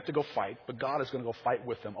 Now they're going to have to go fight, but God is going to go fight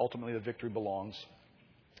with them. Ultimately, the victory belongs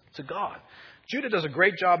to God. Judah does a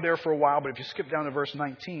great job there for a while, but if you skip down to verse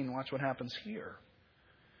 19, watch what happens here.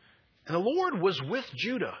 And the Lord was with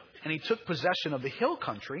Judah, and he took possession of the hill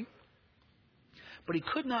country, but he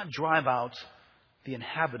could not drive out the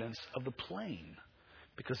inhabitants of the plain,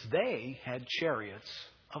 because they had chariots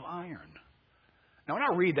of iron. Now, when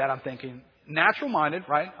I read that, I'm thinking, natural-minded,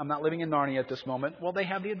 right? I'm not living in Narnia at this moment. Well, they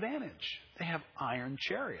have the advantage. They have iron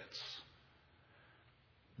chariots.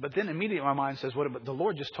 But then immediately my mind says, what? But the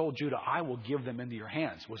Lord just told Judah, I will give them into your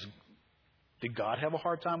hands. Did God have a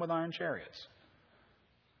hard time with iron chariots?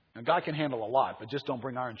 Now, God can handle a lot, but just don't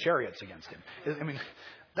bring iron chariots against him. I mean,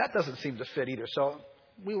 that doesn't seem to fit either. So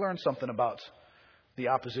we learned something about the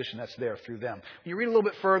opposition that's there through them. When you read a little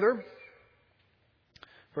bit further,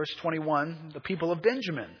 verse 21, the people of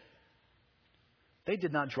Benjamin, they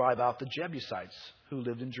did not drive out the Jebusites who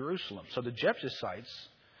lived in Jerusalem. So the Jebusites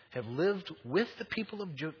have lived with the people of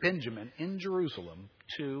Benjamin in Jerusalem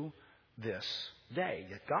to this day.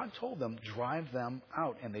 Yet God told them, drive them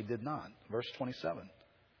out, and they did not. Verse 27.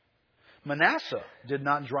 Manasseh did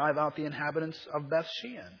not drive out the inhabitants of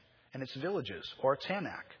Bethshean and its villages, or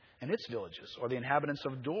Tanakh and its villages, or the inhabitants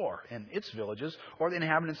of Dor and its villages, or the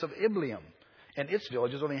inhabitants of Ibleam and its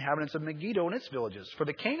villages, or the inhabitants of Megiddo and its villages. For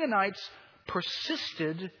the Canaanites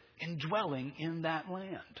persisted indwelling in that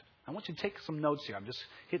land. I want you to take some notes here. I'm just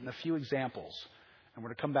hitting a few examples. And we're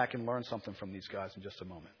going to come back and learn something from these guys in just a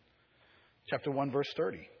moment. Chapter 1, verse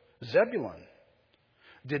 30. Zebulun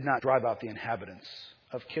did not drive out the inhabitants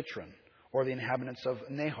of Kitron or the inhabitants of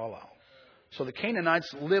Nahalal. So the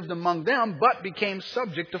Canaanites lived among them, but became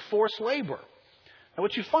subject to forced labor. Now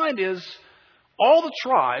what you find is all the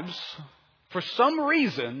tribes, for some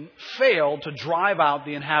reason, failed to drive out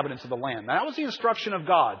the inhabitants of the land. Now, that was the instruction of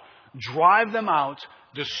God. Drive them out,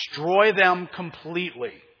 destroy them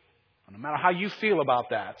completely. No matter how you feel about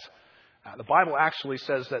that, the Bible actually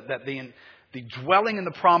says that the dwelling in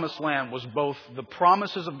the promised land was both the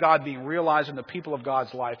promises of God being realized in the people of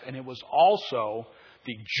God's life, and it was also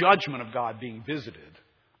the judgment of God being visited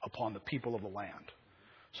upon the people of the land.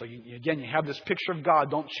 So again, you have this picture of God.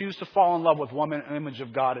 Don't choose to fall in love with one image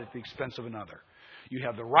of God at the expense of another. You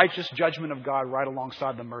have the righteous judgment of God right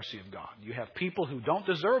alongside the mercy of God. You have people who don't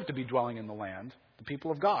deserve to be dwelling in the land, the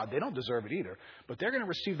people of God. They don't deserve it either. But they're going to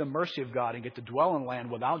receive the mercy of God and get to dwell in land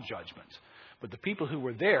without judgment. But the people who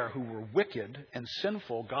were there, who were wicked and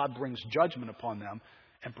sinful, God brings judgment upon them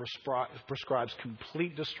and prescribes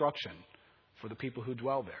complete destruction for the people who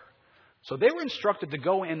dwell there. So they were instructed to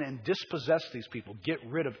go in and dispossess these people, get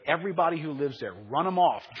rid of everybody who lives there, run them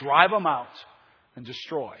off, drive them out, and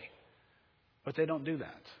destroy. But they don't do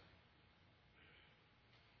that.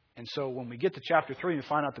 And so when we get to chapter 3 and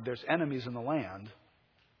find out that there's enemies in the land,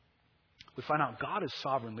 we find out God has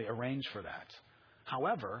sovereignly arranged for that.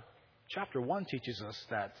 However, chapter 1 teaches us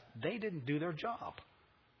that they didn't do their job.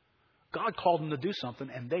 God called them to do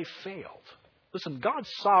something and they failed. Listen,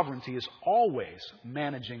 God's sovereignty is always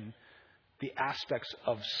managing the aspects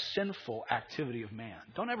of sinful activity of man.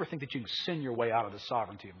 Don't ever think that you can sin your way out of the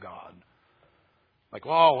sovereignty of God. Like,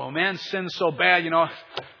 oh, well, man sins so bad,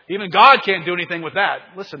 even God can't do anything with that.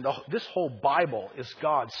 Listen, this whole Bible is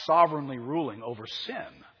God sovereignly ruling over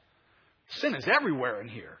sin. Sin is everywhere in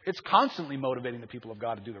here. It's constantly motivating the people of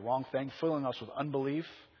God to do the wrong thing, filling us with unbelief,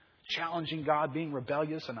 challenging God, being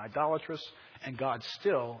rebellious and idolatrous, and God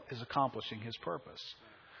still is accomplishing His purpose.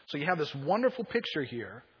 So you have this wonderful picture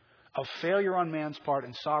here of failure on man's part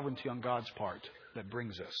and sovereignty on God's part that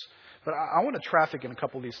brings us. But I want to traffic in a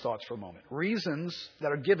couple of these thoughts for a moment. Reasons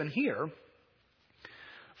that are given here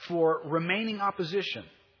for remaining opposition.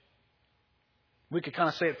 We could kind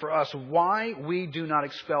of say it for us, why we do not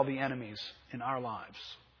expel the enemies in our lives.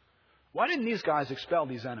 Why didn't these guys expel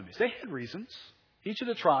these enemies? They had reasons. Each of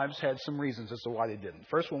the tribes had some reasons as to why they didn't.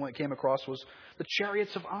 First one it came across was the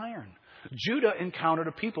chariots of iron. Judah encountered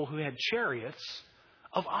a people who had chariots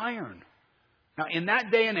of iron. Now, in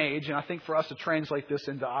that day and age, and I think for us to translate this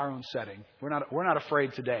into our own setting, we're not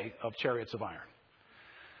afraid today of chariots of iron.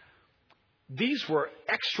 These were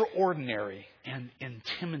extraordinary and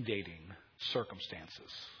intimidating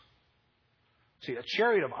circumstances. See, a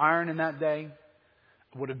chariot of iron in that day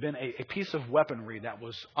would have been a piece of weaponry that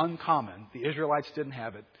was uncommon. The Israelites didn't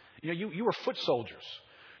have it. You were foot soldiers.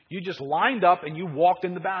 You just lined up and you walked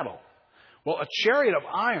into battle. Well, a chariot of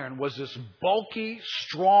iron was this bulky,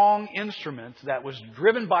 strong instrument that was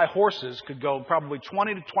driven by horses, could go probably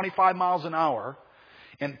 20 to 25 miles an hour.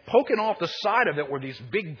 And poking off the side of it were these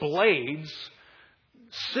big blades,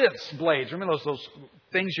 scythes blades. Remember those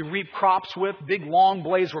things you reap crops with? Big, long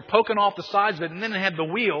blades were poking off the sides of it. And then it had the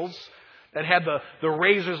wheels that had the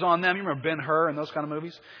razors on them. You remember Ben-Hur and those kind of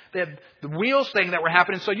movies? They had the wheels thing that were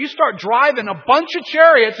happening. So you start driving a bunch of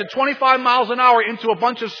chariots at 25 miles an hour into a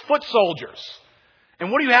bunch of foot soldiers.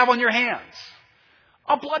 And what do you have on your hands?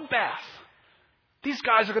 A bloodbath. These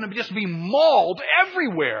guys are going to just be mauled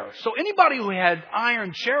everywhere. So anybody who had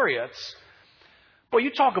iron chariots, boy,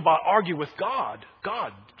 you talk about argue with God.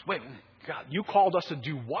 God, you called us to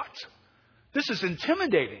do what? This is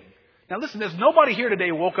intimidating. Now listen, there's nobody here today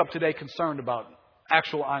who woke up today concerned about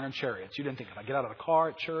actual iron chariots. You didn't think, if I get out of the car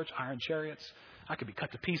at church, iron chariots, I could be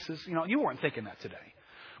cut to pieces. You weren't thinking that today.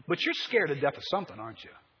 But you're scared to death of something, aren't you?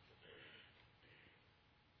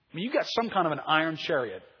 I mean, you got some kind of an iron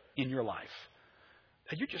chariot in your life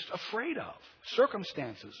that you're just afraid of.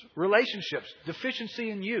 Circumstances, relationships, deficiency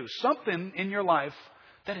in you, something in your life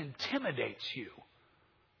that intimidates you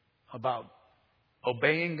about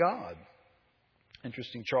obeying God.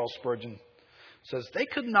 Interesting, Charles Spurgeon says they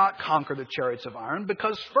could not conquer the chariots of iron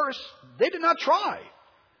because first, they did not try.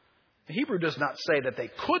 The Hebrew does not say that they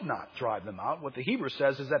could not drive them out. What the Hebrew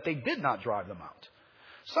says is that they did not drive them out.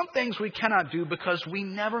 Some things we cannot do because we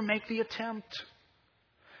never make the attempt.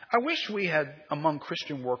 I wish we had among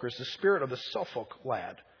Christian workers the spirit of the Suffolk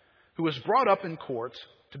lad who was brought up in court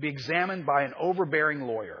to be examined by an overbearing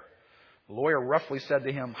lawyer. The lawyer roughly said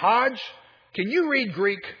to him, "Hodge, can you read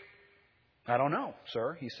Greek?" I don't know,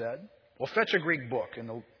 sir, he said. Well, fetch a Greek book. And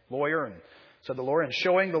the lawyer, and said the lawyer, and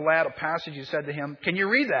showing the lad a passage, he said to him, can you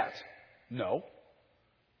read that? No.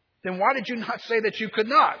 Then why did you not say that you could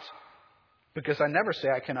not? Because I never say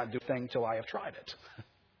I cannot do a thing till I have tried it.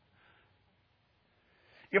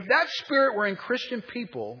 If that spirit were in Christian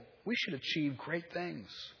people, we should achieve great things.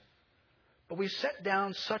 But we set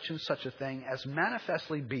down such and such a thing as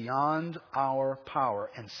manifestly beyond our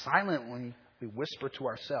power, and silently we whisper to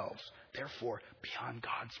ourselves, therefore, beyond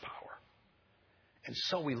God's power. And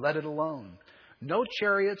so we let it alone. No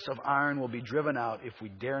chariots of iron will be driven out if we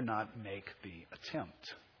dare not make the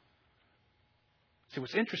attempt. See,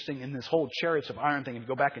 what's interesting in this whole chariots of iron thing, if you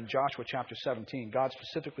go back in Joshua chapter 17, God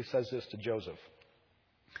specifically says this to Joseph.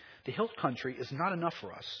 The hill country is not enough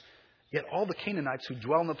for us. Yet all the Canaanites who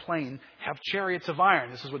dwell in the plain have chariots of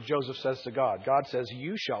iron. This is what Joseph says to God. God says,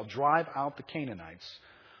 you shall drive out the Canaanites,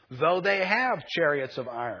 though they have chariots of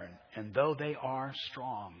iron, and though they are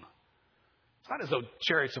strong. It's not as though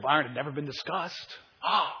chariots of iron had never been discussed.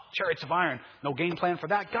 Chariots of iron. No game plan for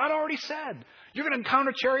that. God already said, you're going to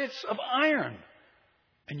encounter chariots of iron,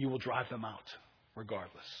 and you will drive them out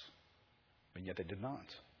regardless. And yet they did not.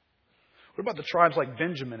 What about the tribes like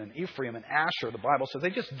Benjamin and Ephraim and Asher? The Bible says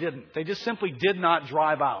they just didn't. They just simply did not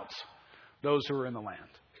drive out those who were in the land.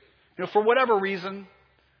 For whatever reason,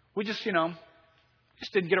 we just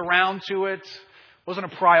didn't get around to it. Wasn't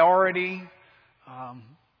a priority. A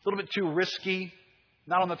little bit too risky.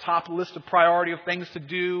 Not on the top of the list of priority of things to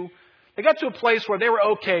do. They got to a place where they were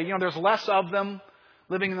okay. There's less of them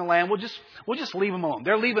living in the land. We'll just leave them alone.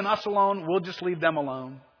 They're leaving us alone. We'll just leave them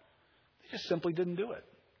alone. They just simply didn't do it.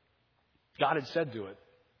 God had said do it,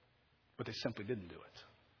 but they simply didn't do it.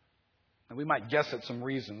 And we might guess at some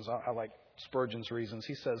reasons. I like Spurgeon's reasons.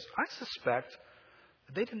 He says, I suspect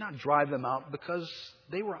that they did not drive them out because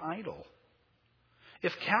they were idle.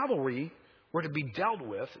 If cavalry were to be dealt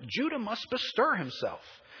with, Judah must bestir himself.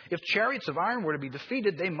 If chariots of iron were to be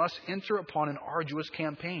defeated, they must enter upon an arduous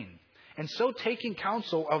campaign. And so, taking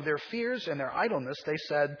counsel of their fears and their idleness, they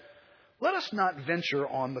said, let us not venture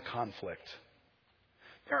on the conflict.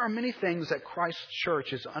 There are many things that Christ's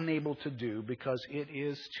church is unable to do because it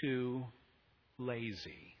is too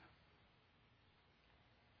lazy.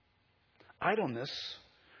 Idleness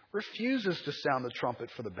refuses to sound the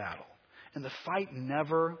trumpet for the battle, and the fight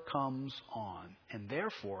never comes on, and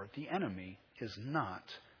therefore the enemy is not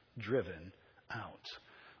driven out.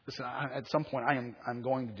 Listen, at some point I'm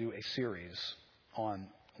going to do a series on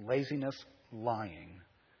laziness, lying,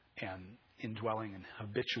 and indwelling in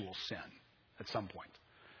habitual sin at some point.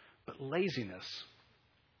 But laziness,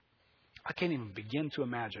 I can't even begin to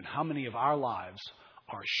imagine how many of our lives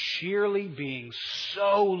are sheerly being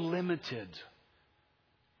so limited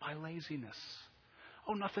by laziness.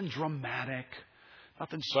 Nothing dramatic.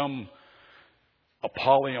 Nothing some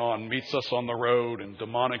Apollyon meets us on the road and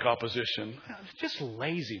demonic opposition. It's just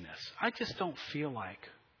laziness. I just don't feel like.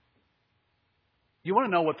 You want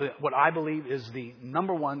to know what I believe is the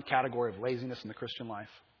number one category of laziness in the Christian life?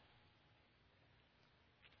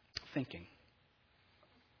 Thinking.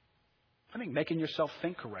 I think making yourself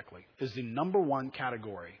think correctly is the number one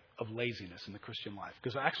category of laziness in the Christian life.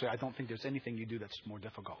 Because actually, I don't think there's anything you do that's more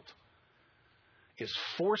difficult. Is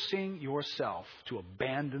forcing yourself to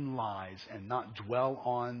abandon lies and not dwell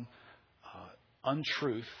on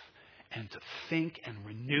untruth and to think and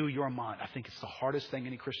renew your mind. I think it's the hardest thing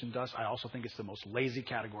any Christian does. I also think it's the most lazy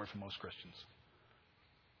category for most Christians.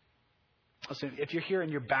 Listen, if you're here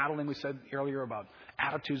and you're battling, we said earlier about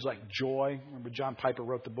attitudes like joy. Remember John Piper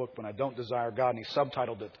wrote the book, When I Don't Desire God, and he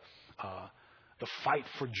subtitled it, The Fight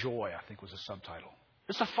for Joy, I think was the subtitle.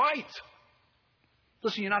 It's a fight.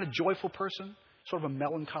 Listen, you're not a joyful person, sort of a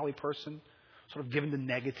melancholy person, sort of given to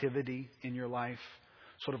negativity in your life,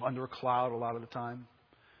 sort of under a cloud a lot of the time.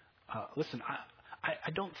 Listen, I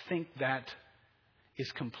don't think that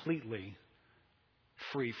is completely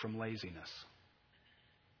free from laziness.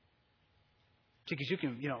 Because you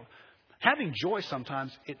can, having joy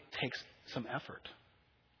sometimes, it takes some effort.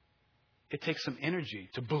 It takes some energy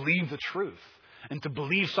to believe the truth and to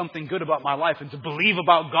believe something good about my life and to believe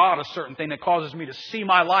about God a certain thing that causes me to see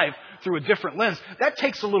my life through a different lens. That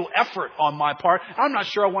takes a little effort on my part. I'm not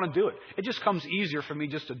sure I want to do it. It just comes easier for me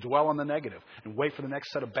just to dwell on the negative and wait for the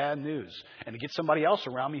next set of bad news and to get somebody else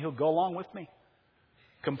around me who'll go along with me.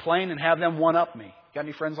 Complain and have them one-up me. Got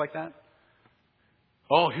any friends like that?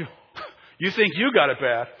 You think you got it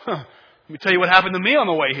bad? Let me tell you what happened to me on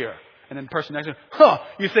the way here. And then the person next to me,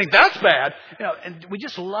 you think that's bad? And we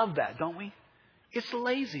just love that, don't we? It's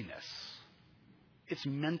laziness. It's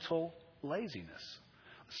mental laziness.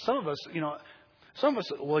 Some of us, Some of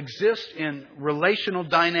us will exist in relational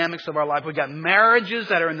dynamics of our life. We've got marriages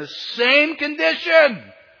that are in the same condition.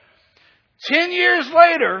 10 years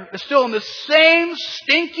later, they're still in the same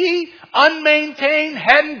stinky, unmaintained,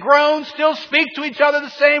 hadn't grown, still speak to each other the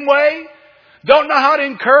same way. Don't know how to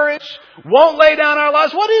encourage. Won't lay down our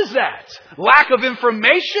lives. What is that? Lack of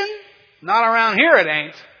information? Not around here it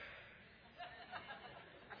ain't.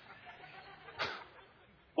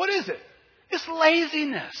 What is it? It's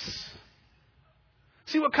laziness.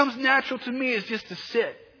 See, what comes natural to me is just to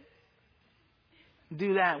sit.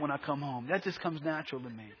 Do that when I come home. That just comes natural to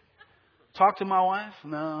me. Talk to my wife?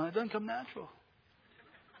 No, it doesn't come natural.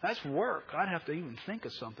 That's work. I'd have to even think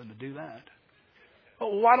of something to do that.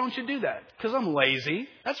 Oh, why don't you do that? Because I'm lazy.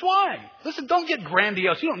 That's why. Listen, don't get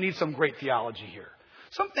grandiose. You don't need some great theology here.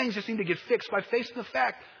 Some things just need to get fixed by facing the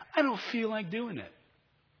fact, I don't feel like doing it.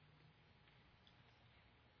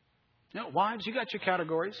 You know, wives, you got your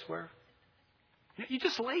categories where you're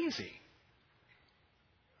just lazy.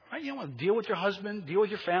 Right? You don't want to deal with your husband, deal with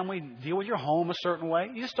your family, deal with your home a certain way.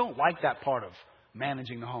 You just don't like that part of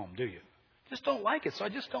managing the home, do you? Just don't like it, so I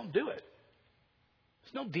just don't do it.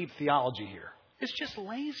 There's no deep theology here. It's just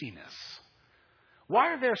laziness.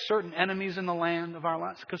 Why are there certain enemies in the land of our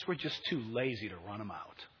lives? Because we're just too lazy to run them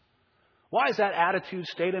out. Why has that attitude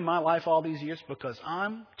stayed in my life all these years? Because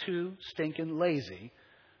I'm too stinking lazy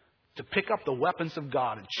to pick up the weapons of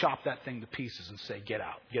God and chop that thing to pieces and say, get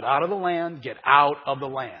out. Get out of the land. Get out of the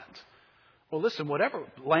land. Well, listen, whatever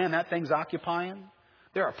land that thing's occupying,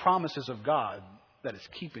 there are promises of God that is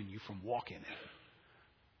keeping you from walking in it.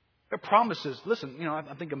 There are promises. Listen,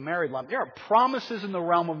 I think of married life. There are promises in the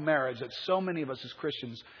realm of marriage that so many of us as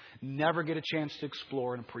Christians never get a chance to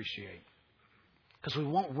explore and appreciate. Because we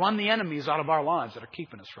won't run the enemies out of our lives that are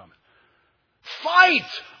keeping us from it. Fight!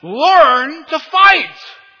 Learn to fight!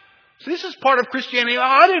 So this is part of Christianity.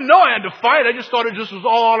 I didn't know I had to fight. I just thought it just was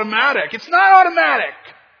all automatic. It's not automatic.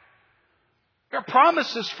 There are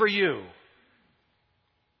promises for you.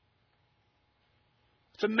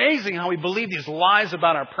 It's amazing how we believe these lies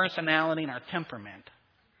about our personality and our temperament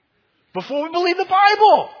before we believe the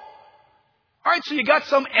Bible. All right, so you got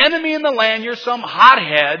some enemy in the land. You're some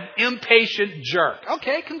hothead, impatient jerk.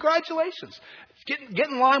 Okay, congratulations. Get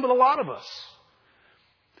in line with a lot of us.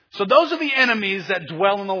 So those are the enemies that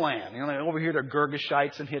dwell in the land. Over here they're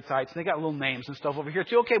Girgashites and Hittites. And they got little names and stuff over here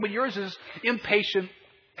too. Okay, but yours is impatient,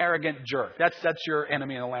 arrogant jerk. That's your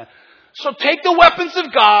enemy in the land. So take the weapons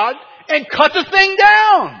of God and cut the thing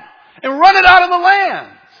down and run it out of the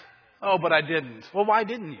land. Oh, but I didn't. Well, why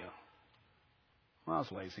didn't you? Well, I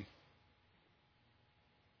was lazy.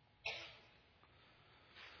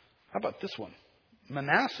 How about this one?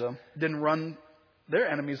 Manasseh didn't run their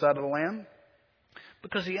enemies out of the land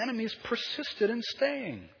because the enemies persisted in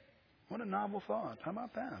staying. What a novel thought. How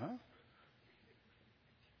about that, huh?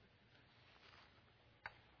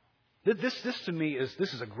 This to me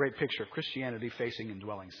is a great picture of Christianity facing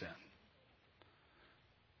indwelling sin.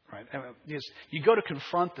 Right? You go to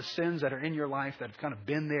confront the sins that are in your life that have kind of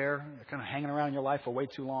been there, they're kind of hanging around your life for way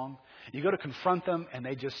too long. You go to confront them and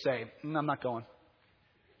they just say, I'm not going.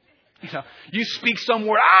 You speak some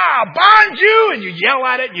word, bind you, and you yell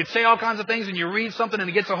at it, and you say all kinds of things, and you read something, and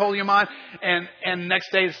it gets a hold of your mind, and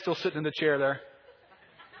next day it's still sitting in the chair there.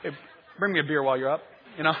 Hey, bring me a beer while you're up,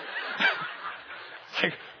 It's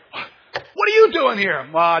like, what are you doing here?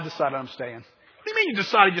 Well, I decided I'm staying. What do you mean you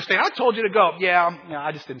decided you're staying? I told you to go. Yeah,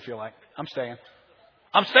 I just didn't feel like. I'm staying.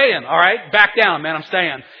 I'm staying, all right? Back down, man, I'm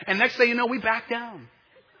staying. And next thing you know, we back down.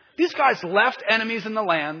 These guys left enemies in the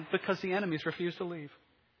land because the enemies refused to leave.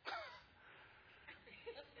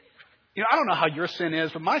 I don't know how your sin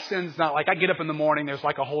is, but my sin's not like I get up in the morning, there's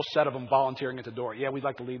like a whole set of them volunteering at the door. Yeah, we'd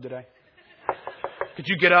like to leave today. Could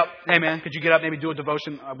you get up? Hey, man, could you get up, maybe do a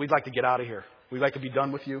devotion? We'd like to get out of here. We'd like to be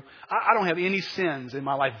done with you. I don't have any sins in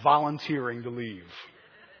my life volunteering to leave.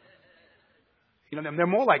 They're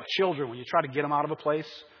more like children when you try to get them out of a place.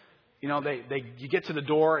 You get to the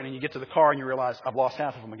door and then you get to the car and you realize I've lost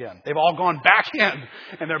half of them again. They've all gone back in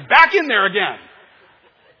and they're back in there again.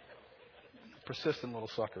 Persistent little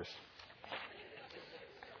suckers.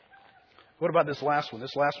 What about this last one?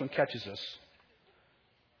 This last one catches us.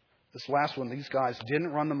 This last one, these guys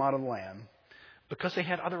didn't run them out of the land because they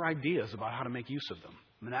had other ideas about how to make use of them.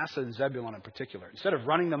 Manasseh and Zebulun in particular. Instead of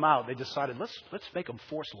running them out, they decided, let's make them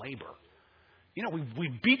forced labor.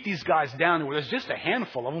 We beat these guys down where there's just a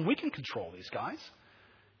handful of them. We can control these guys.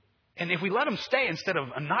 And if we let them stay instead of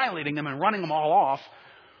annihilating them and running them all off,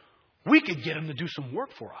 we could get them to do some work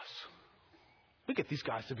for us. We get these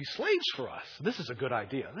guys to be slaves for us. This is a good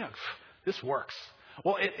idea. This works.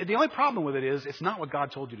 Well, the only problem with it is it's not what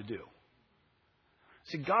God told you to do.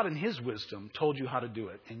 See, God in His wisdom told you how to do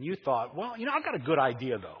it. And you thought, well, I've got a good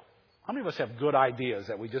idea, though. How many of us have good ideas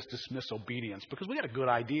that we just dismiss obedience because we got a good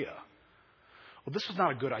idea? Well, this was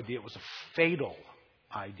not a good idea. It was a fatal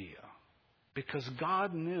idea. Because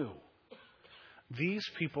God knew these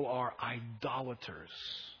people are idolaters.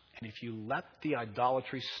 And if you let the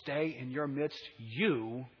idolatry stay in your midst,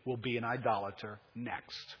 you will be an idolater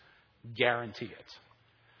next. Guarantee it.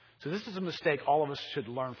 So this is a mistake all of us should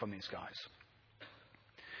learn from these guys.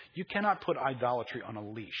 You cannot put idolatry on a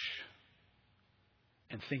leash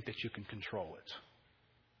and think that you can control it.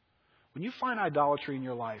 When you find idolatry in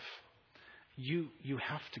your life, you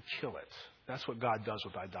have to kill it. That's what God does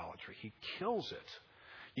with idolatry. He kills it.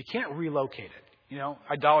 You can't relocate it.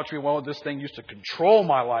 Idolatry, well, this thing used to control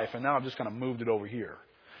my life, and now I've just kind of moved it over here.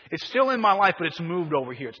 It's still in my life, but it's moved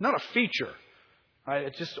over here. It's not a feature. Right?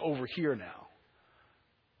 It's just over here now.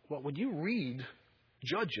 Well, when you read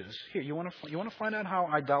Judges, here, you want to find out how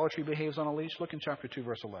idolatry behaves on a leash? Look in chapter 2,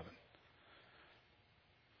 verse 11.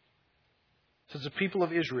 It says, the people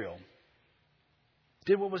of Israel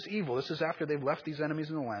did what was evil. This is after they've left these enemies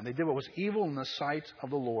in the land. They did what was evil in the sight of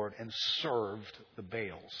the Lord and served the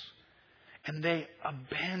Baals. And they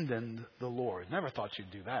abandoned the Lord. Never thought you'd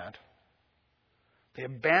do that. They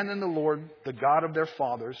abandoned the Lord, the God of their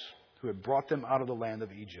fathers, who had brought them out of the land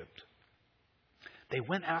of Egypt. They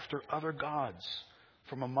went after other gods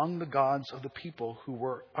from among the gods of the people who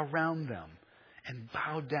were around them and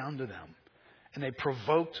bowed down to them. And they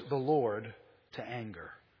provoked the Lord to anger.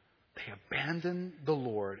 They abandoned the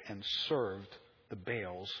Lord and served the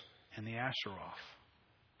Baals and the Asheroth.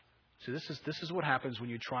 See, this is what happens when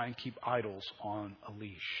you try and keep idols on a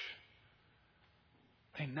leash.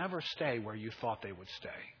 They never stay where you thought they would stay.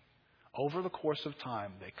 Over the course of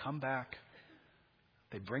time, they come back,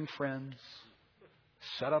 they bring friends,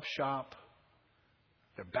 set up shop,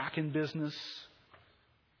 they're back in business,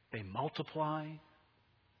 they multiply.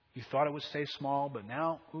 You thought it would stay small, but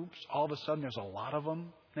now, oops, all of a sudden there's a lot of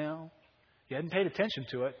them now. You hadn't paid attention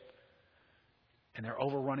to it. And they're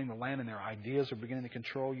overrunning the land and their ideas are beginning to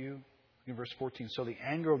control you. In verse 14, so the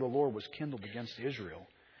anger of the Lord was kindled against Israel,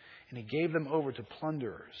 and He gave them over to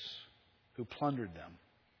plunderers who plundered them.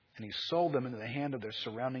 And He sold them into the hand of their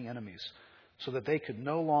surrounding enemies, so that they could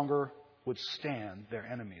no longer withstand their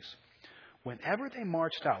enemies. Whenever they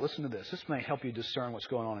marched out, listen to this. This may help you discern what's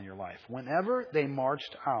going on in your life. Whenever they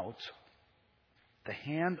marched out, the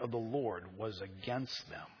hand of the Lord was against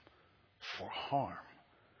them for harm,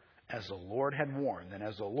 as the Lord had warned and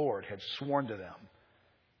as the Lord had sworn to them.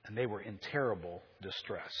 And they were in terrible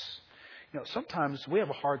distress. Sometimes we have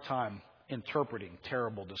a hard time interpreting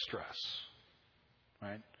terrible distress.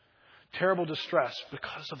 Right? Terrible distress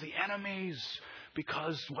because of the enemies,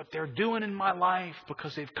 because what they're doing in my life,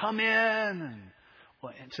 because they've come in.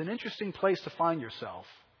 Well, it's an interesting place to find yourself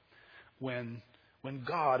when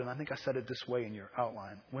God, and I think I said it this way in your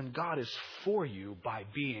outline, when God is for you by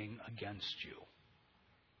being against you.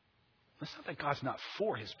 It's not that God's not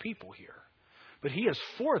for His people here, but He is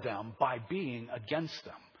for them by being against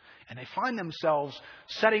them. And they find themselves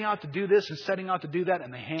setting out to do this and setting out to do that,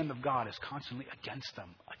 and the hand of God is constantly against them,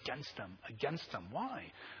 against them, against them.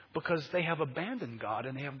 Why? Because they have abandoned God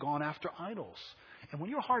and they have gone after idols. And when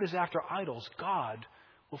your heart is after idols, God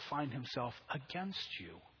will find Himself against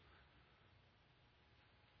you.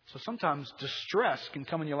 So sometimes distress can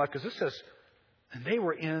come in your life, because this says, and they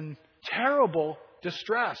were in terrible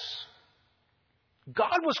distress.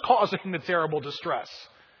 God was causing the terrible distress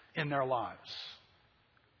in their lives.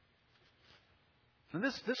 And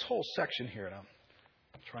this whole section here, and I'll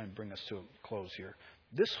try and bring us to a close here.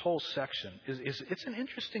 This whole section it's an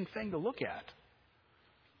interesting thing to look at.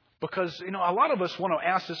 Because, a lot of us want to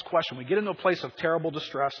ask this question. We get into a place of terrible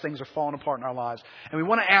distress. Things are falling apart in our lives. And we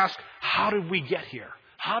want to ask, how did we get here?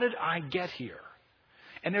 How did I get here?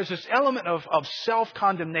 And there's this element of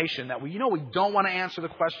self-condemnation that we don't want to answer the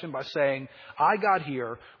question by saying, I got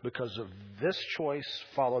here because of this choice,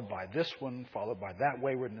 followed by this one, followed by that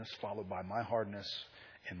waywardness, followed by my hardness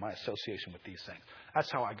and my association with these things.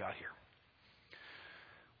 That's how I got here.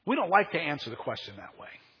 We don't like to answer the question that way.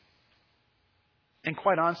 And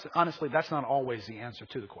quite honestly, that's not always the answer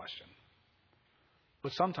to the question.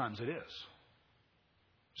 But sometimes it is.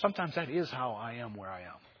 Sometimes that is how I am where I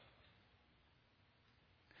am.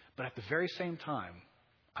 But at the very same time,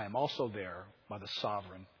 I am also there by the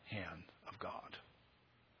sovereign hand of God.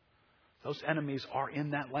 Those enemies are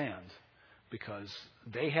in that land because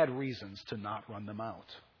they had reasons to not run them out.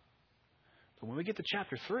 But when we get to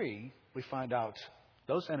chapter 3, we find out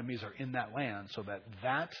those enemies are in that land so that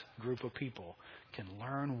that group of people can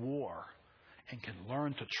learn war and can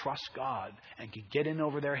learn to trust God and can get in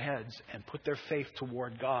over their heads and put their faith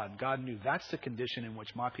toward God, God knew that's the condition in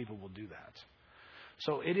which my people will do that.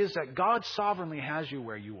 So it is that God sovereignly has you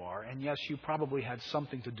where you are, and yes, you probably had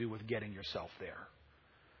something to do with getting yourself there.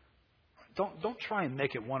 Don't try and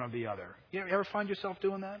make it one or the other. You ever find yourself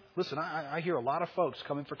doing that? Listen, I hear a lot of folks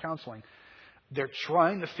coming for counseling. They're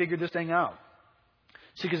trying to figure this thing out.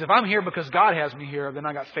 See, because if I'm here because God has me here, then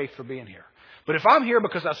I got faith for being here. But if I'm here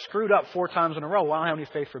because I screwed up 4 times in a row, well, I don't have any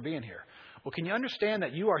faith for being here. Well, can you understand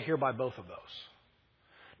that you are here by both of those?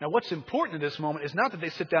 Now, what's important in this moment is not that they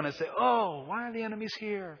sit down and say, oh, why are the enemies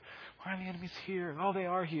here? Why are the enemies here? Oh, they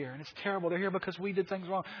are here. And it's terrible. They're here because we did things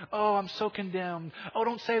wrong. Oh, I'm so condemned. Oh,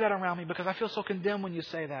 don't say that around me because I feel so condemned when you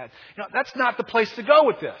say that. That's not the place to go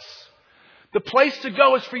with this. The place to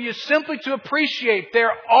go is for you simply to appreciate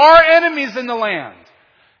there are enemies in the land.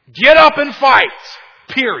 Get up and fight.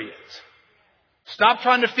 Period. Stop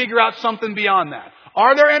trying to figure out something beyond that.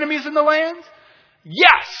 Are there enemies in the land?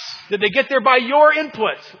 Yes. Did they get there by your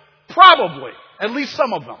input? Probably. At least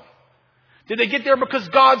some of them. Did they get there because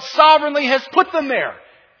God sovereignly has put them there?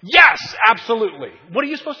 Yes, absolutely. What are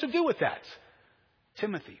you supposed to do with that?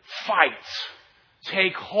 Timothy, fight.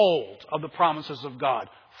 Take hold of the promises of God.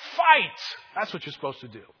 Fight. That's what you're supposed to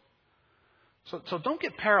do. So don't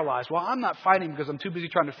get paralyzed. Well, I'm not fighting because I'm too busy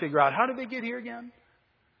trying to figure out how did they get here again?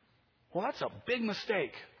 Well, that's a big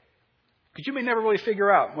mistake. Because you may never really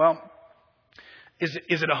figure out, well, is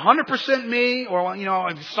it 100% me? Or,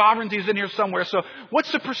 sovereignty is in here somewhere. So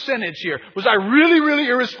what's the percentage here? Was I really, really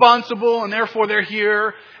irresponsible and therefore they're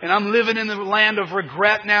here and I'm living in the land of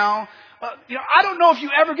regret now? I don't know if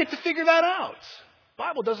you ever get to figure that out. The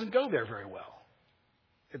Bible doesn't go there very well.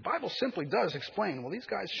 The Bible simply does explain, well, these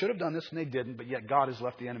guys should have done this and they didn't, but yet God has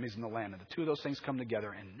left the enemies in the land. And the two of those things come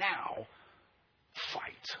together and now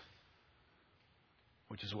fight.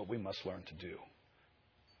 Which is what we must learn to do.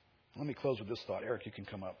 Let me close with this thought. Eric, you can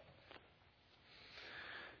come up.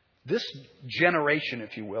 This generation,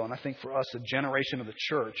 if you will, and I think for us, the generation of the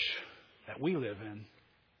church that we live in,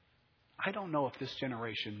 I don't know if this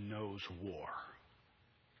generation knows war.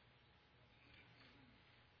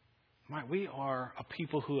 Right? We are a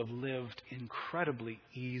people who have lived incredibly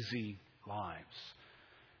easy lives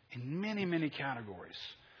in many, many categories.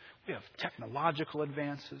 We have technological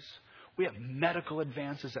advances. We have medical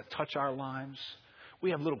advances that touch our lives.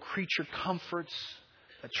 We have little creature comforts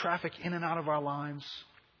that traffic in and out of our lives.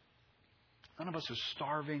 None of us are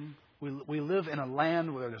starving. We live in a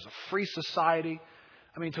land where there's a free society.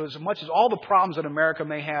 I mean, to as much as all the problems that America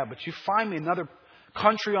may have, but you find me another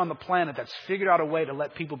country on the planet that's figured out a way to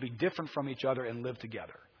let people be different from each other and live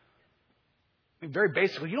together. I mean, very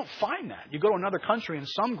basically, you don't find that. You go to another country and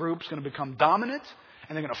some group's going to become dominant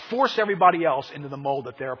and they're going to force everybody else into the mold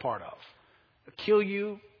that they're a part of. They'll kill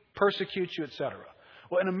you, persecute you, etc.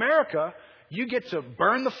 Well, in America, you get to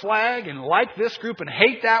burn the flag and like this group and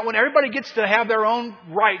hate that one. Everybody gets to have their own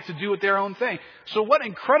right to do their own thing. So what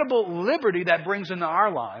incredible liberty that brings into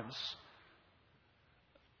our lives.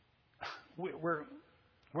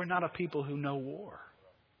 We're not a people who know war.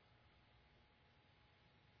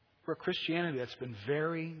 We're a Christianity that's been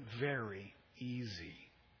very, very easy.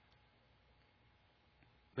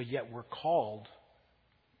 But yet we're called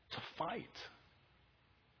to fight.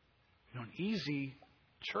 An easy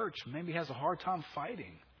church maybe has a hard time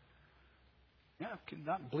fighting. I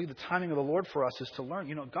cannot believe the timing of the Lord for us is to learn.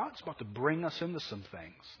 God's about to bring us into some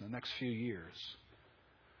things in the next few years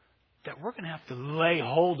that we're going to have to lay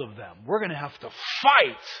hold of them. We're going to have to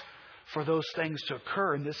fight for those things to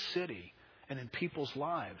occur in this city and in people's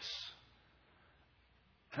lives.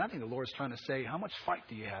 And I think the Lord's trying to say, how much fight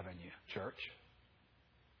do you have in you, church?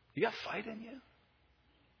 You got fight in you?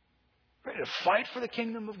 Ready to fight for the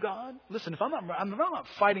kingdom of God? Listen, if I'm not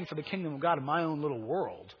fighting for the kingdom of God in my own little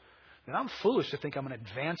world, then I'm foolish to think I'm going to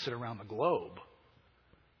advance it around the globe.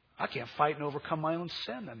 I can't fight and overcome my own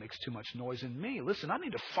sin. That makes too much noise in me. Listen, I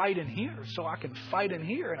need to fight in here so I can fight in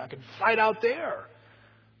here and I can fight out there.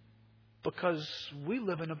 Because we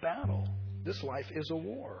live in a battle. This life is a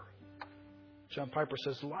war. John Piper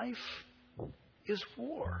says life is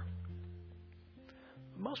war.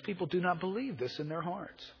 Most people do not believe this in their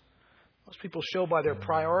hearts. Most people show by their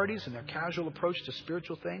priorities and their casual approach to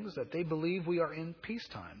spiritual things that they believe we are in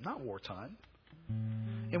peacetime, not wartime.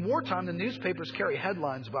 In wartime, the newspapers carry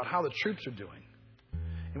headlines about how the troops are doing.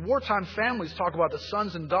 In wartime, families talk about the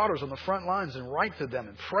sons and daughters on the front lines and write to them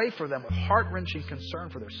and pray for them with heart-wrenching concern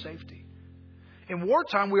for their safety. In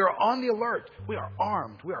wartime, we are on the alert. We are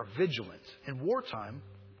armed. We are vigilant. In wartime,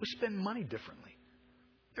 we spend money differently.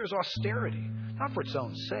 There's austerity, not for its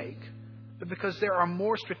own sake, but because there are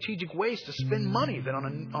more strategic ways to spend money than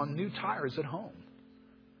on new tires at home.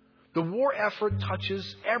 The war effort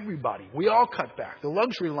touches everybody. We all cut back. The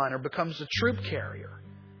luxury liner becomes a troop carrier.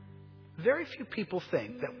 Very few people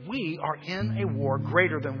think that we are in a war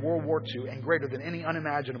greater than World War II and greater than any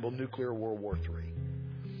unimaginable nuclear World War III.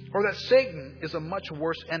 Or that Satan is a much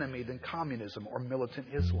worse enemy than communism or militant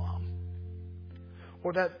Islam.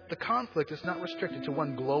 Or that the conflict is not restricted to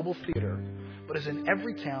one global theater, but is in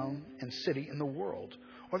every town and city in the world.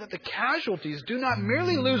 Or that the casualties do not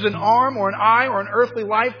merely lose an arm or an eye or an earthly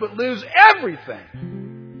life, but lose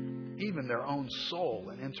everything, even their own soul,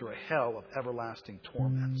 and enter a hell of everlasting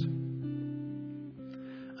torment.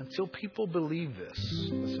 Until people believe this,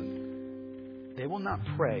 listen, they will not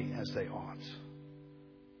pray as they ought.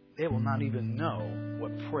 They will not even know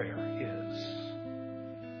what prayer is.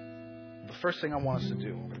 The first thing I want us to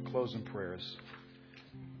do, we're going to close in prayer,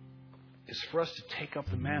 is for us to take up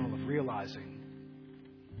the mantle of realizing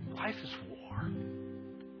life is war.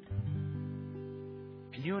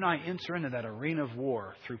 And you and I enter into that arena of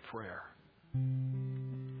war through prayer.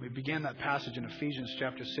 We began that passage in Ephesians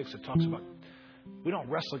chapter 6 that talks about we don't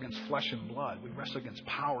wrestle against flesh and blood. We wrestle against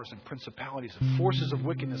powers and principalities and forces of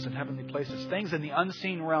wickedness in heavenly places. Things in the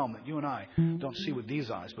unseen realm that you and I don't see with these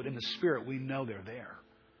eyes, but in the Spirit we know they're there.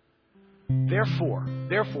 Therefore,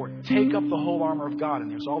 take up the whole armor of God. And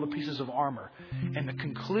there's all the pieces of armor. And the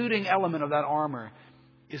concluding element of that armor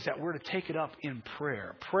is that we're to take it up in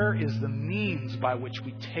prayer. Prayer is the means by which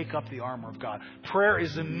we take up the armor of God. Prayer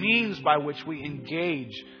is the means by which we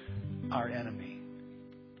engage our enemy.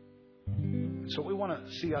 So what we want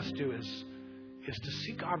to see us do is to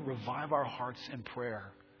see God revive our hearts in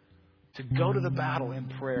prayer. To go to the battle in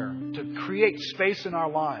prayer. To create space in our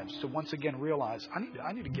lives. To once again realize,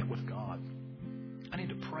 I need to get with God. I need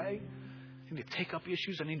to pray. I need to take up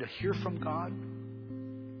issues. I need to hear from God.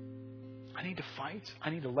 I need to fight. I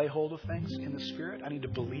need to lay hold of things in the Spirit. I need to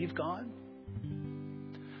believe God.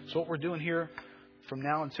 So what we're doing here from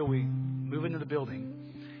now until we move into the building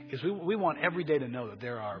is we want every day to know that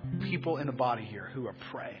there are people in the body here who are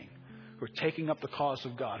praying, who are taking up the cause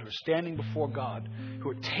of God, who are standing before God, who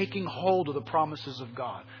are taking hold of the promises of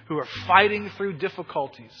God, who are fighting through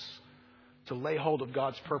difficulties to lay hold of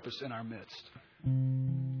God's purpose in our midst.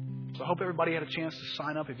 So I hope everybody had a chance to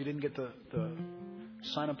sign up. If you didn't get the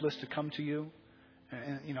sign-up list to come to you.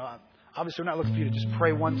 And, obviously we're not looking for you to just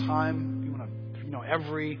pray one time. You want to,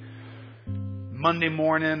 every Monday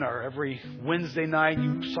morning or every Wednesday night,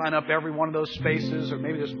 you sign up every one of those spaces, or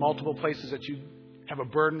maybe there's multiple places that you have a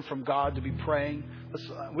burden from God to be praying.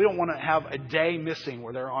 We don't want to have a day missing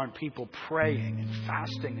where there aren't people praying and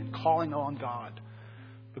fasting and calling on God.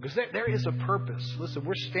 Because there is a purpose. Listen,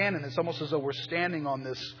 it's almost as though we're standing on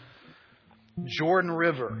this Jordan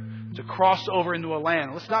River to cross over into a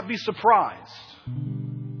land. Let's not be surprised.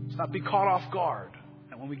 Let's not be caught off guard.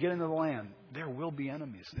 And when we get into the land, there will be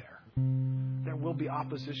enemies there. There will be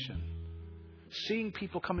opposition. Seeing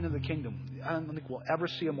people come into the kingdom, I don't think we'll ever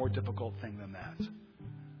see a more difficult thing than that.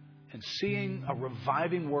 And seeing a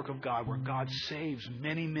reviving work of God where God saves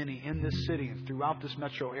many, many in this city and throughout this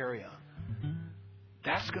metro area,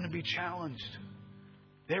 that's going to be challenged.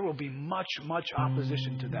 There will be much, much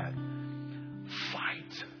opposition to that.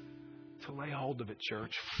 Fight to lay hold of it,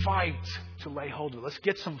 church. Fight to lay hold of it. Let's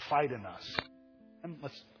get some fight in us. And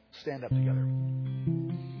let's stand up together.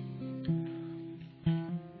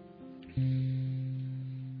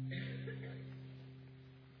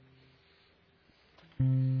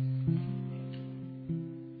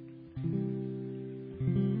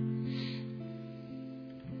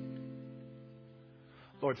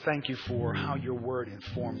 Lord, thank you for how your word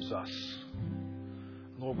informs us.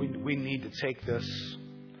 Lord, we need to take this,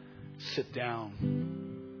 sit down,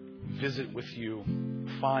 visit with you,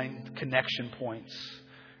 find connection points,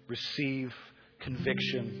 receive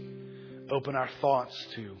conviction, open our thoughts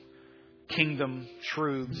to kingdom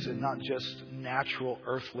truths and not just natural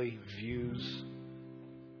earthly views.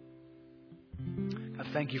 I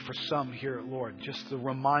thank you for some here, Lord, just the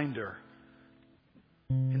reminder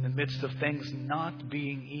in the midst of things not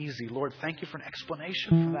being easy. Lord, thank you for an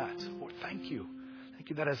explanation for that. Lord, thank you. Thank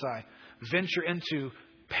you that as I venture into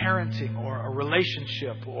parenting or a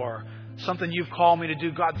relationship or something you've called me to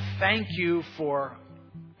do, God, thank you for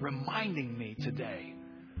reminding me today.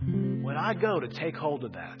 When I go to take hold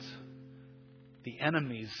of that, the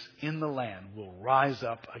enemies in the land will rise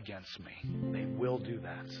up against me. They will do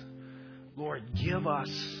that. Lord, give us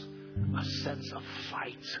a sense of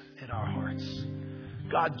fight in our hearts.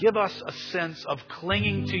 God, give us a sense of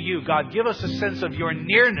clinging to you. God, give us a sense of your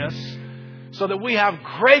nearness so that we have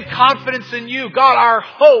great confidence in you. God, our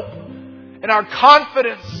hope and our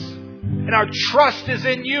confidence And our trust is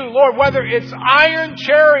in you, Lord, whether it's iron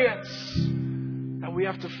chariots that we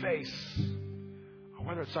have to face, or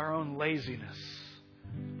whether it's our own laziness.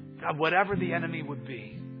 God, whatever the enemy would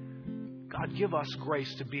be, God, give us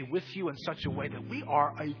grace to be with you in such a way that we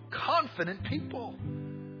are a confident people.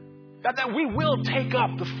 God, that we will take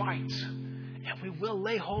up the fight and we will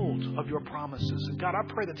lay hold of your promises. And God, I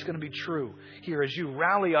pray that's going to be true here as you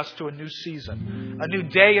rally us to a new season, a new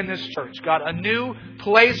day in this church. God, a new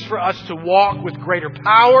place for us to walk with greater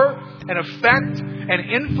power and effect and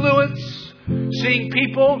influence, seeing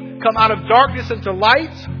people come out of darkness into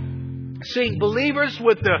light, seeing believers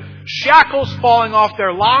with the shackles falling off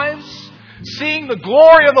their lives, seeing the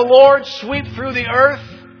glory of the Lord sweep through the earth,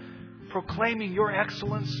 proclaiming your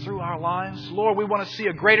excellence through our lives. Lord, we want to see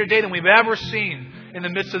a greater day than we've ever seen in the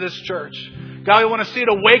midst of this church. God, we want to see an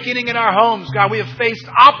awakening in our homes. God, we have faced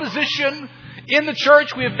opposition in the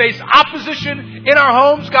church. We have faced opposition in our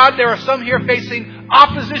homes. God, there are some here facing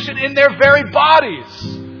opposition in their very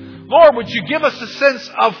bodies. Lord, would you give us a sense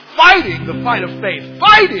of fighting the fight of faith,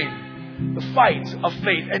 fighting the fight of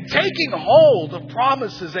faith, and taking hold of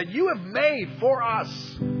promises that you have made for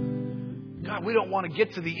us. God, we don't want to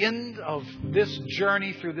get to the end of this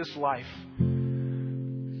journey through this life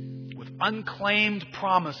with unclaimed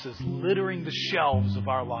promises littering the shelves of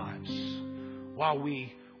our lives while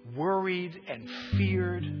we worried and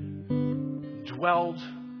feared, dwelled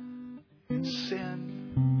in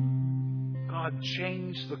sin. God,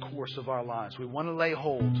 change the course of our lives. We want to lay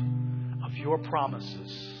hold of your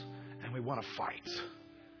promises. We want to fight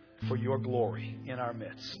for your glory in our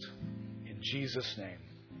midst. In Jesus'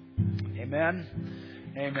 name. Amen.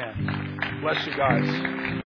 Amen. Bless you guys.